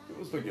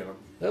 People still get them.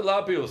 a lot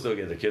of people still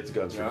get their kids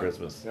guns for Yeah.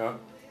 Christmas. Yeah.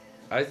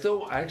 I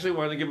actually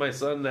wanted to give my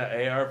son that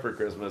AR for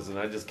Christmas, and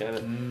I just kind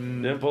of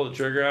didn't pull the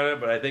trigger on it.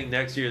 But I think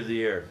next year's the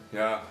year.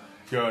 Yeah.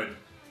 Good.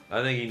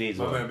 I think he needs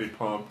I'm one. gonna be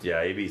pumped.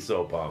 Yeah, he'd be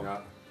so pumped. Yeah.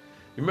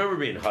 You remember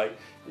being hyped?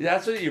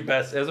 That's what you're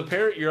best as a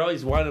parent. You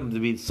always want them to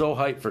be so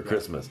hyped for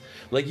Christmas.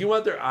 Like you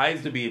want their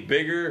eyes to be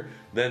bigger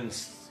than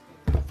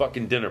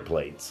fucking dinner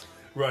plates.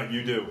 Right,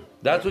 you do.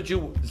 That's what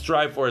you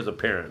strive for as a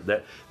parent.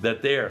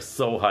 That they are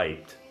so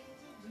hyped.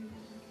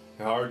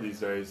 Hard these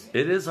days.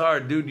 It is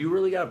hard, dude. You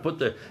really got to put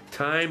the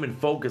time and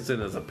focus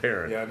in as a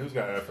parent. Yeah, and who's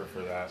got effort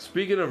for that?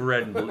 Speaking of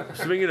red and blue,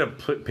 speaking of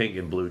pink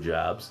and blue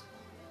jobs.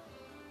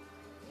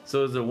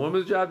 So is it a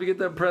woman's job to get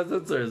them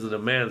presents, or is it a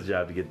man's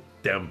job to get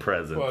them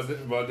presents?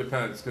 Well, it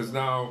depends, because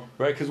now...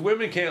 Right, because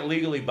women can't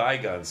legally buy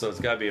guns, so it's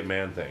got to be a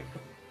man thing.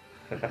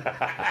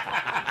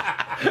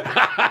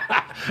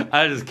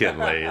 I'm just kidding,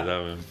 ladies.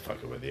 I'm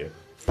fucking with you.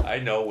 I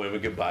know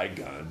women can buy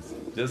guns.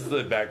 Just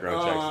the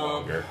background check's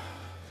longer.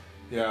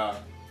 Yeah.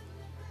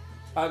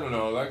 I don't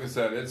know. Like I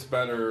said, it's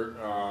better.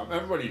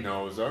 Everybody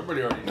knows.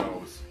 Everybody already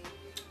knows.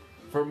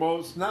 For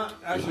most, not...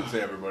 I shouldn't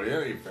say everybody.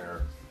 That ain't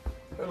fair.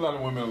 There's a lot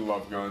of women that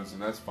love guns,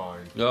 and that's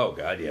fine. Oh,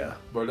 God, yeah.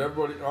 But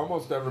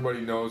almost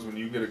everybody knows when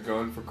you get a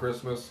gun for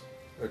Christmas,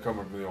 they're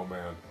coming from the old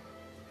man.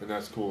 And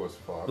that's cool as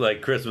fuck.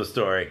 Like Christmas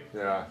Story.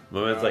 Yeah.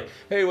 My man's Yeah. like,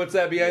 hey, what's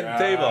that behind the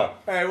table?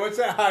 Hey, what's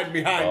that hiding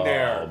behind Oh,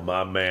 there?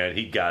 my man,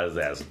 he got his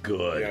ass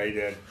good. Yeah, he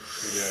did.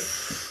 He did.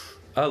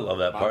 I love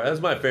that part. That's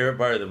my favorite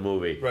part of the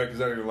movie. Right,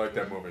 because I didn't like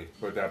that movie,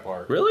 but that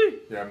part. Really?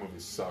 Yeah, that movie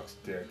sucks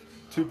dick.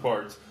 2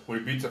 parts. When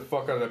he beats the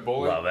fuck out of that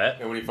bullet. Love it.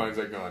 And when he finds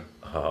that gun.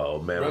 Oh,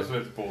 The man. rest of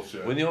it's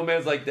bullshit. When the old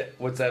man's like,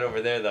 what's that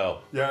over there, though?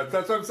 Yeah,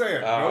 that's what I'm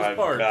saying. Oh, Those my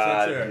parts,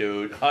 God, that's it.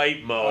 dude. Hype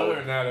Other mode.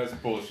 than that, that's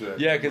bullshit.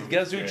 Yeah, because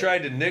guess who Yeah.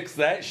 tried to nix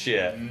that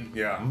shit?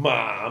 Yeah.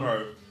 Mom.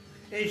 Right.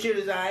 He shoot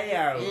his eye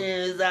out.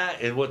 Is that?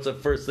 And what's the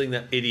first thing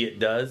that idiot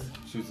does?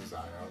 Shoots his eye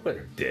out. What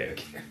a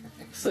dick.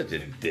 Such a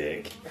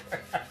dick.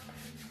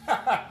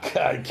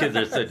 God, kids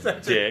are such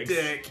dicks.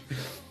 Dick.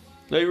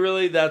 Like,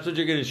 really? That's what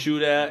you're going to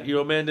shoot at? Your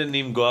old man didn't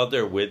even go out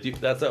there with you?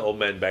 That's that old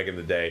man back in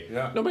the day.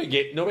 Yeah.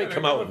 Nobody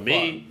come out with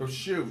me. Go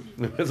shoot.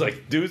 It's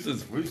like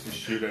deuces. We used to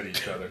shoot at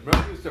each other.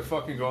 Remember we used to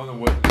fucking go in the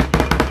woods and shoot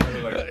at each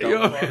other like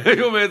dumb fucks?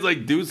 Your man's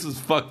like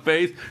deuces fuck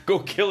face. Go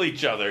kill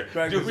each other.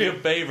 Right, Do me a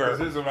This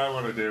favor. is what I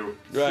want to do.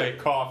 Right. Sip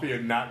coffee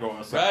and not go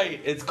outside.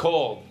 Right? It's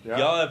cold. Yeah.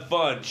 Y'all have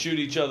fun. Shoot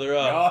each other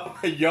up.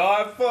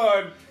 Y'all have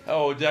fun.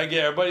 Oh, did I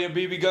get everybody a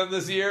BB gun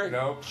this year?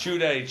 No.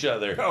 Shoot at each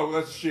other. No,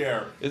 let's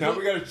share. Is Now it-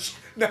 we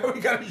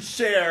gotta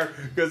share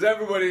because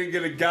everybody can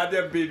get a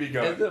goddamn BB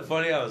gun. Isn't it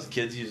funny how as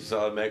kids you just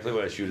automatically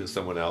want to shoot at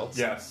someone else?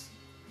 Yes.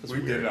 That's we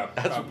weird. did it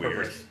That's on weird.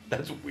 purpose.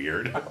 That's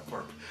weird.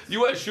 You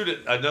want to shoot at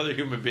another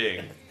human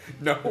being?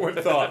 No one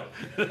thought.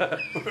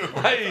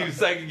 I didn't even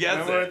second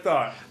guess No one it.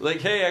 thought. Like,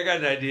 hey, I got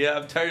an idea.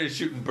 I'm tired of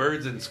shooting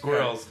birds and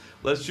squirrels.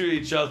 Let's shoot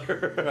each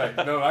other.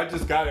 Right. No, I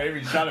just got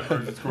every shot at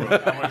birds and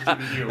squirrels. I want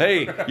to shoot at you.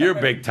 Hey, you're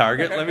a big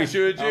target. Let me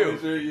shoot at I you.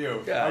 want to shoot at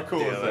you. God How cool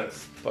damn is it.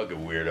 this? Fucking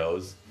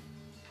weirdos.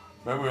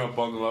 Remember we all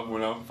bundled up,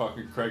 went out, and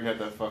fucking Craig had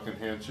that fucking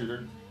hand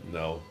shooter?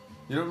 No.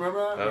 You don't remember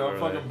that? I We all remember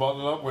fucking that.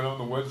 bundled up, went out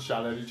in the woods,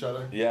 shot at each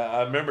other. Yeah,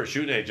 I remember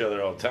shooting at each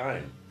other all the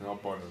time. We all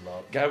bundled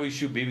up. God, we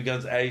shoot BB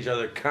guns at each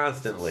other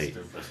constantly.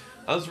 Stupid.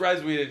 I'm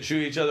surprised we didn't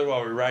shoot each other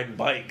while we were riding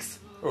bikes.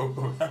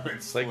 Oh, that would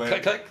It's like split.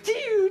 click, click,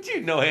 choo,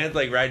 choo. No hands,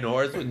 like riding a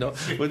horse with no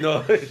shooting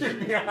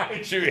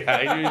behind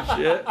you and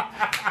shit.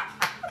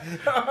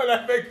 Oh,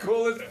 that'd be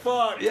cool as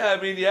fuck. Yeah, I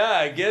mean, yeah,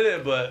 I get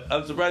it, but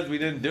I'm surprised we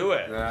didn't do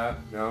it. Nah,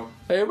 no.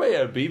 Everybody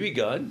had a BB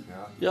gun.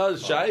 Yeah. Y'all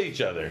just shot at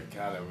each other.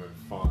 God, that would have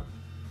been fun.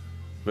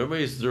 Remember, I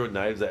used to throw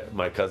knives at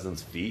my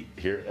cousin's feet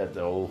here at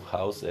the old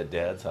house, at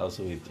Dad's house.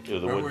 So the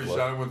Remember wood we floor?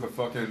 shot him with the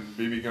fucking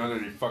BB gun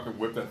and he fucking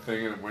whipped that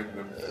thing and it went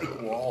in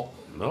the wall?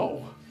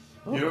 No.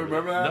 You don't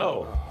remember that?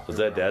 No. Oh, Was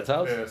that Dad's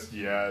house?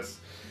 Yes.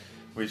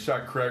 We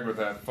shot Craig with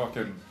that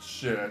fucking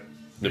shit.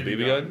 The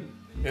BB gun?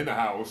 In the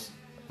house.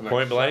 And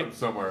Point shot blank? him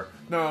somewhere.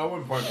 No, it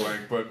wasn't point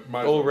blank, but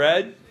my Oh,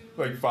 red?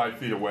 like 5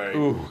 feet away.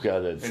 Ooh,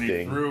 God, that And he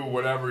sting. threw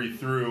whatever he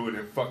threw and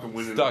it fucking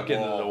went Stuck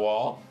into into the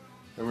wall.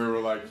 And we were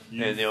like,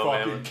 you And the old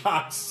fucking man-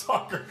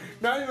 cocksucker.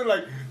 Not even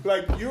like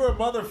you're a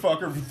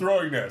motherfucker for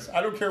throwing this.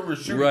 I don't care if we're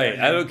shooting Right. at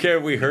you. I don't care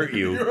if we hurt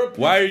You're a you. piece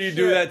Why of are you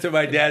do shit. that to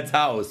my dad's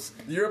house?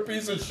 You're a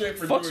piece of shit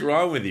for What's doing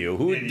wrong with you?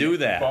 Who would idiot do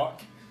that?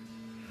 Fuck.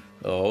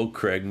 Oh,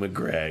 Craig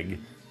McGregor.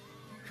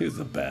 He's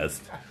the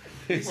best.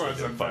 He's was such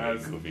a the fucking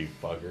best. goofy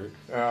fucker.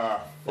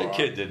 Ah, That fuck.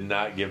 kid did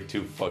not give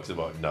two fucks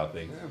about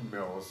nothing. Yeah,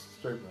 Mills.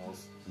 Straight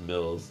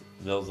Mills.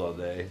 Mills all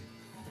day.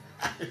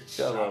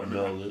 Shot Got a lot of him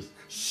in the- Mills.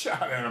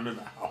 Shot at him in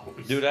the house.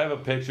 Dude, I have a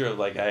picture of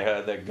like I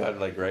had that gun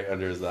like right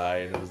under his eye,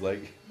 and it was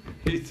like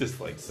he's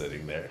just like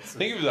sitting there. I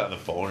think he was on the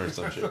phone or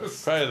some shit.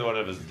 Probably one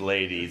of his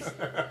ladies.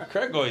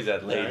 Craig always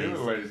had Yeah, he ladies. was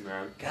a ladies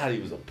man. God, he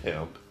was a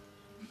pimp.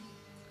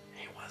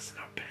 He wasn't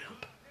a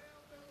pimp.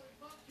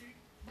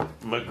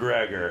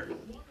 McGregor.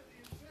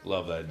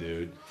 Love that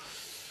dude.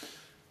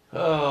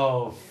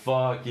 Oh,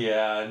 fuck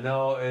yeah.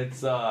 No,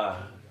 it's,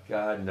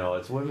 God, no.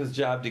 It's women's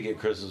job to get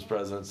Christmas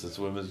presents. It's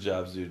women's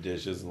job to do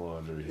dishes and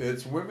laundry.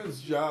 It's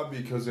women's job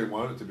because they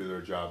want it to be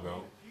their job,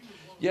 though.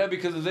 Yeah,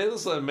 because if they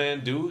just let a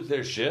man do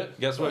their shit,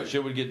 guess what? Right.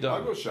 Shit would get I'll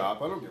done. go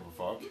shop. I don't give a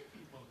fuck.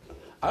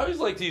 I always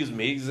like to use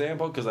me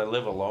example because I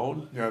live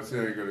alone. Yeah, that's a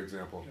good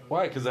example.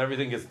 Why? Because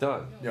everything gets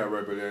done. Yeah,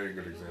 right, but that ain't a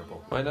good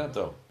example. Why not,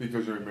 though?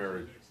 Because you're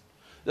married.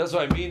 That's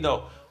what I mean,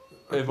 though.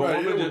 If a Right,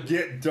 it woman will did,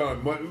 get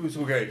done.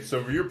 Okay,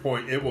 so for your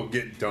point, it will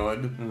get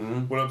done. Mm-hmm.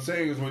 What I'm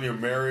saying is when you're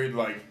married,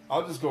 like,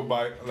 I'll just go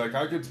buy, like,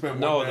 I could spend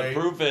no, one day the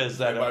proof is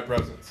that and buy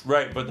presents.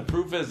 right, but the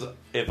proof is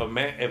if a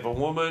man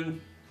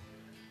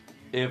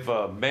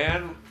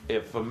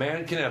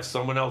can have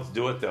someone else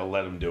do it, they'll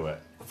let him do it.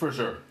 For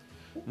sure.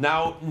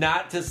 Now,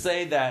 not to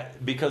say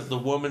that because the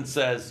woman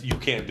says you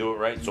can't do it,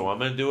 right? So I'm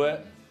going to do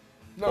it.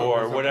 No, Or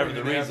because I'm whatever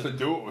paying the in ass reason. to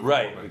do it with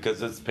Right, a woman.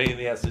 because it's a pain in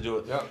the ass to do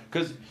it. Yeah.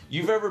 Because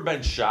you've ever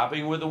been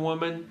shopping with a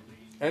woman,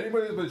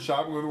 Anybody that's been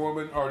shopping with a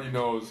woman already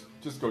knows,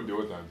 just go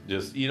do it then.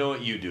 just, you know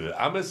what, you do it.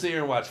 I'm going to sit here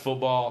and watch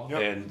football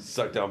Yep. and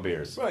suck down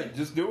beers. Right,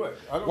 just do it.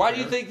 I don't Why care.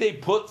 do you think they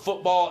put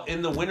football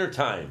in the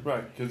wintertime?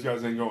 Right, because you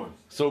guys ain't going.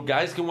 So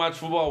guys can watch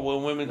football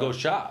when women go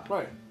shop.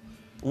 Right.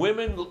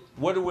 Women,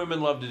 what do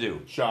women love to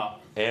do?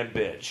 Shop And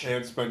bitch.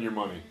 and spend your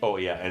money. Oh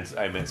yeah, and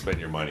I meant spend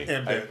your money.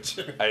 And bitch.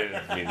 I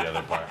didn't mean the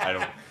other part.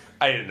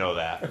 I didn't know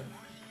that.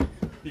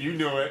 You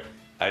knew it.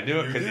 I knew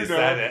it You because do you know.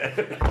 said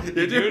it.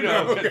 You do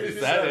know because you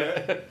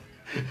said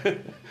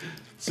it.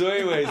 So,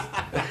 anyways,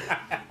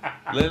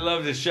 they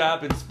love to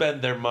shop and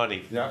spend their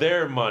money. Yeah.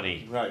 Their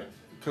money. Right,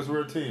 because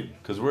we're a team.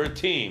 Because we're a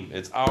team.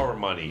 It's our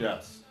money.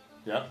 Yes.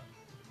 Yep.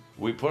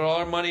 We put all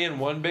our money in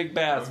one big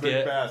basket, One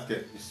big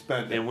basket. You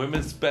spend it. and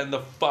women spend the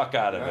fuck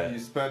out of Yeah, it. you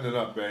spend it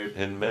up, babe.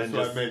 And men That's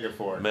what just I make it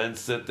for. Men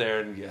sit there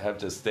and have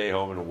to stay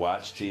home and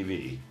watch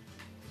TV.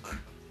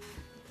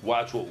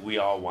 Watch what we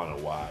all want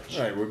to watch.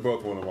 Right, we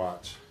both want to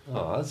watch.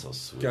 Oh, that's so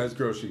sweet. Guys,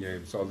 grocery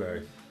games all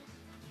day.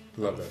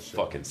 Love that shit.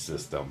 Fucking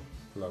system.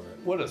 Love it.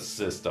 What a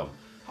system.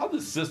 How did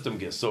the system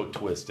get so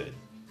twisted?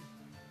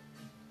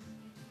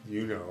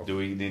 You know. Do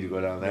we need to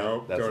go down that?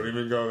 No, That's don't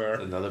even go there.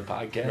 another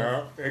podcast?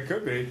 No, it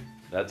could be.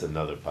 That's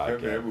another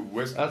Could be.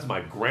 podcast. That's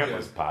my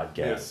grandma's Be a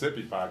podcast.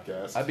 sippy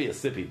podcast. I'd be a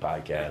sippy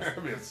podcast.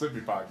 That'd be a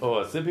sippy podcast. Oh,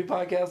 a sippy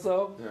podcast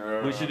though?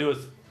 Yeah. We should do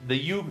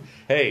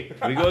Hey,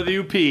 we go to the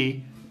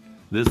UP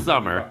this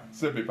summer.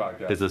 Sippy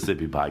podcast. It's a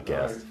sippy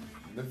podcast. Right.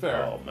 That's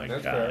fair. Oh my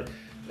That's god.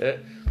 Fair.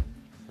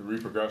 The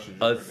repercussions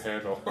you Us- couldn't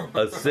handle.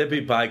 A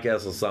sippy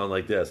podcast will sound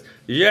like this.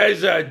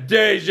 Yeja,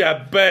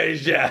 deja,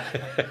 beja.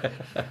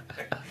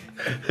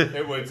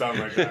 It would sound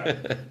like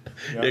that.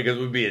 Yeah, because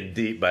we'd be in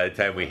deep by the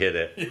time we hit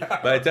it. Yeah.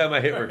 By the time I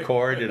hit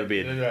record, Right.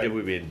 it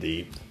would be in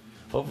deep.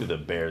 Hopefully the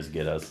Bears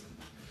get us.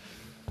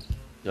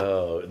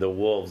 Oh, the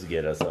wolves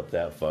get us up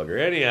that fucker.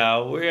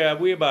 Anyhow,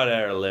 we about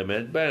at our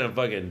limit. Been a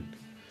fucking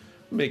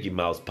Mickey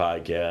Mouse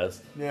podcast.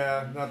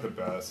 Yeah, not the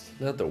best.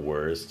 Not the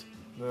worst.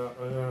 No,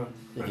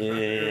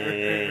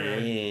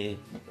 Yeah.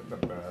 not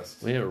the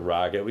best. We didn't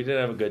rock it. We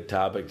didn't have a good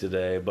topic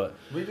today, but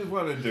We just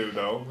want to do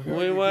though.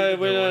 we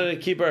wanted to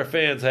keep our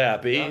fans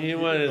happy. Yeah, You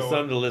keep wanted it going.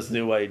 something to listen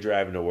to while you're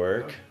driving to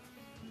work.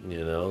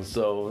 You know,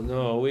 so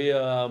no, we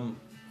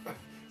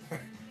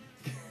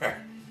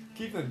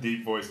keep the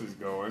deep voices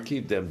going.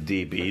 keep them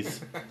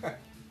deepies.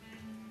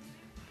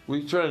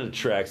 We trying to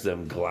attract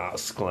them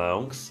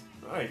clowns.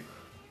 Right.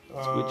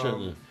 We're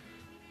trying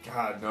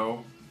God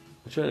no.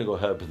 to go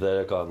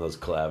hypothetical on those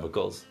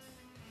clavicles.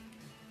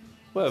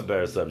 We'll have a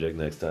better subject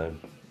next time.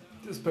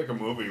 Just pick a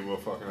movie. We'll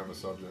fucking have a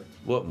subject.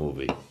 What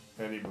movie?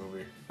 Any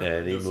movie.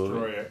 Any Destroy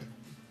movie? it.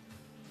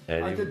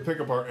 Any, I could pick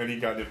apart any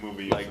goddamn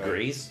movie. you like say.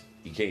 Grease?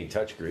 You can't even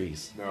touch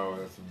Grease. No,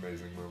 that's an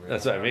amazing movie.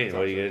 That's what I mean. Never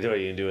What are you touch gonna do? What are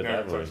you gonna do with Never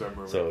that touch movie? that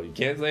movie. So you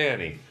can't say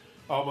any. it.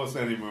 Almost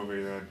any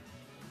movie then.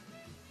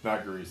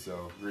 Not Grease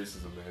though. Grease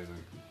is amazing.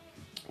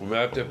 We might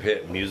have to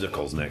hit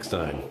musicals next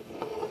time.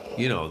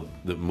 You know,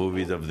 the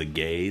movies of the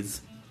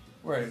gays.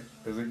 Wait,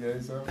 is it gay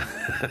so?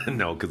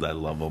 No, because I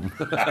love them.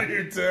 I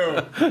do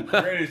too.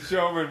 Greatest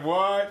Showman,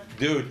 what?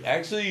 Dude,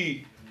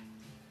 actually,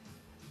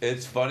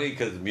 it's funny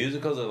because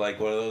musicals are like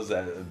one of those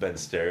that have been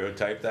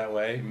stereotyped that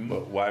way. Mm-hmm.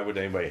 But why would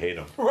anybody hate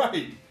them?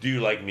 Right. Do you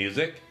like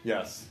music?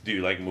 Yes. Do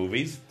you like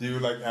movies? Do you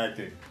like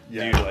acting?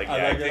 Do you like I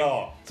acting? like it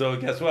all. So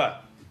guess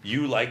what?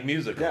 You like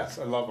musicals. Yes,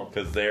 I love them.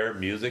 Because they're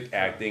music,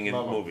 acting, and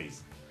Love 'em.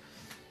 movies.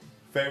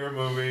 Favorite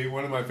movie,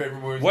 one of my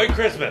favorite movies. White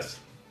Christmas.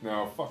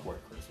 No, fuck White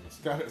Christmas.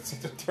 God, it's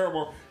such a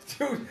terrible.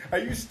 Dude, are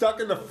you stuck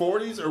in the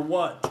 40s or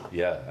what?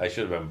 Yeah, I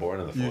should have been born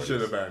in the 40s. You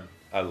should have been.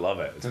 I love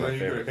it. It's And my then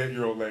you could favorite. have hit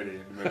your old lady.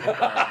 And make her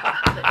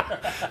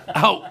cry.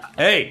 Oh,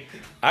 hey,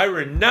 I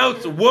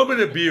renounce woman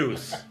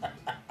abuse.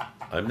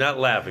 I'm not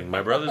laughing.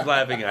 My brother's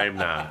laughing. I'm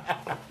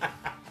not.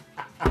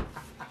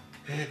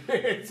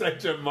 It's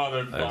such a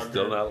motherfucker. I'm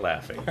still not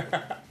laughing.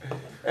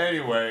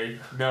 Anyway,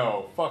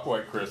 no, fuck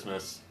White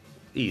Christmas.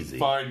 Easy.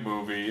 Fine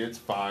movie. It's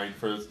fine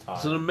for its time.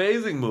 It's an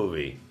amazing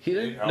movie.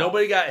 Ain't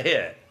Nobody got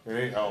hit. It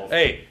ain't health.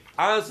 Hey,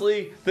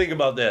 honestly, think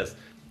about this.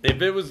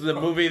 If it was the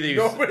movie that you...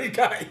 Nobody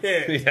got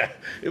hit. Yeah.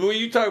 When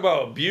you talk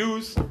about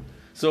abuse...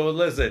 So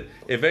listen,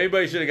 if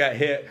anybody should have got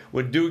hit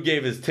when dude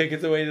gave his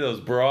tickets away to those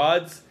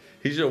broads...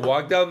 He should have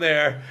walked down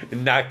there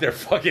and knocked their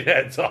fucking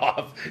heads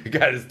off and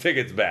got his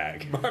tickets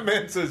back. My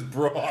man says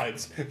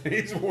broads.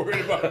 He's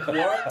worried about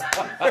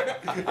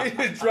what? He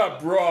just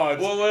dropped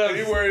broads. Well, what and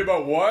else- he worried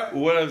about what?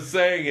 What I'm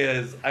saying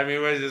is, I mean,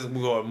 we're just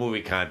going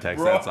movie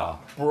context, that's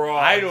all.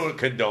 Broads. I don't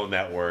condone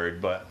that word,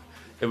 but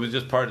it was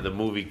just part of the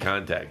movie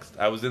context.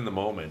 I was in the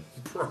moment.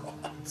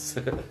 Broads.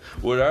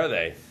 What are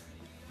they?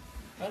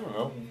 I don't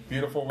know.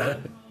 Beautiful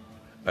women?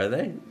 Are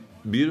they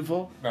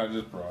beautiful? No,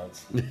 just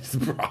broads. It's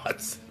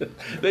broads.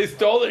 They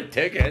stole their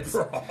tickets.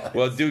 Broads.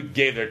 Well, dude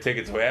gave their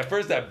tickets away. At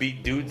first, I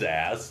beat dude's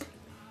ass.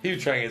 He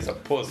was trying to get some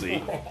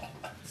pussy.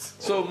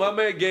 So my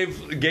man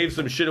gave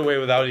some shit away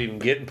without even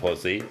getting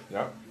pussy.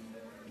 Yep.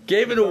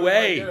 Gave it I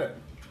away. get it.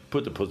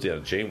 Put the pussy on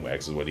a chain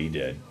wax is what he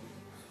did.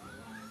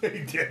 He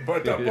did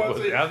put the He put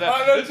pussy it on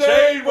on the the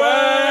chain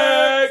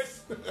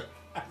wax.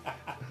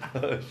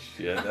 Oh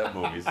shit, that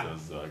movie's so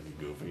fucking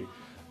goofy.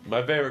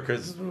 My favorite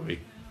Christmas movie.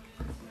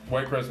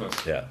 White Christmas.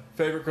 Yeah.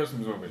 Favorite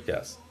Christmas movie?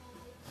 Yes.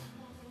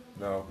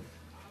 No.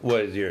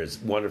 What is yours?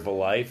 Wonderful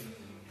Life?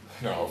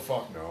 No,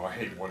 fuck no. I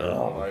hate Wonderful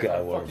Oh, Life. God,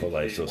 I Wonderful fucking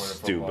Life's hate so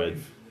Wonderful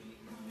stupid.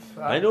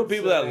 Life. I know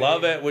people that say-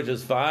 love it, which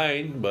is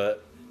fine,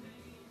 but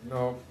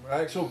No,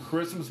 actual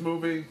Christmas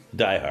movie.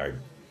 Die Hard.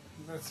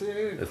 That's it.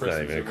 It's Christmas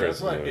not even a movie.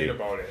 That's what I Christmas hate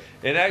movie. about it.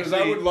 And Because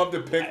actually, I would love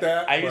to pick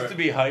that. I used but to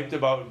be hyped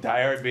about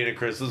Die Hard being a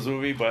Christmas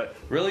movie, but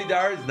really, Die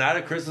Hard's not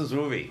a Christmas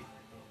movie.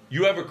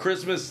 You have a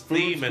Christmas food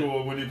theme, and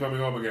school when you're coming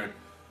home again.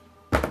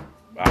 on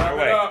our Wrap it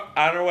way. up.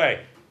 On our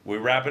way. We're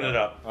wrapping it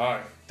up. All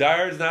right. Die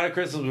Hard's not a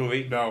Christmas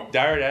movie. No.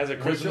 Die Hard has a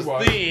Wish Christmas it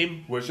was.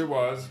 theme. Wish it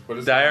was, but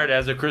it's Die not. Hard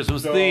has a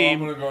Christmas So I'm theme.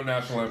 gonna go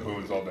National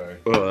Lampoons all day.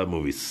 Oh, that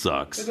movie It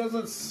sucks.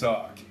 doesn't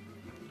suck.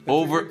 It's a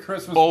Over good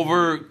Christmas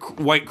over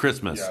movie. White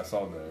Christmas. Yes,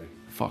 all day.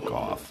 Fuck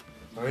off.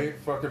 I ain't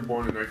fucking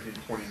born in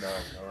 1929.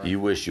 All right. You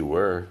wish you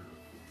were.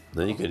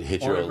 Then you could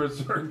hit Only your. for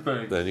certain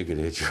things. Then you could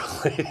hit your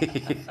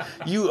lady.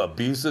 You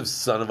abusive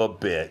son of a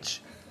bitch.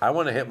 I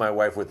want to hit my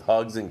wife with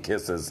hugs and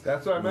kisses.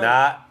 That's what I meant.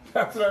 Not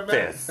That's what I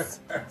meant. fists.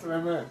 That's what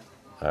I meant.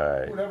 all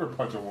right. Would never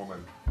punch a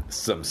woman.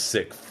 Some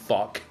sick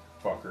fuck.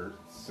 Fucker.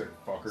 Sick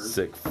fucker.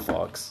 Sick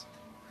fucks.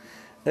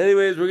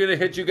 Anyways, we're gonna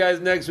hit you guys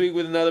next week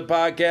with another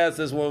podcast.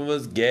 This one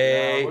was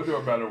gay. Yeah, we'll do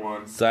a better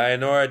one.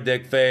 Sayonara,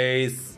 dick face.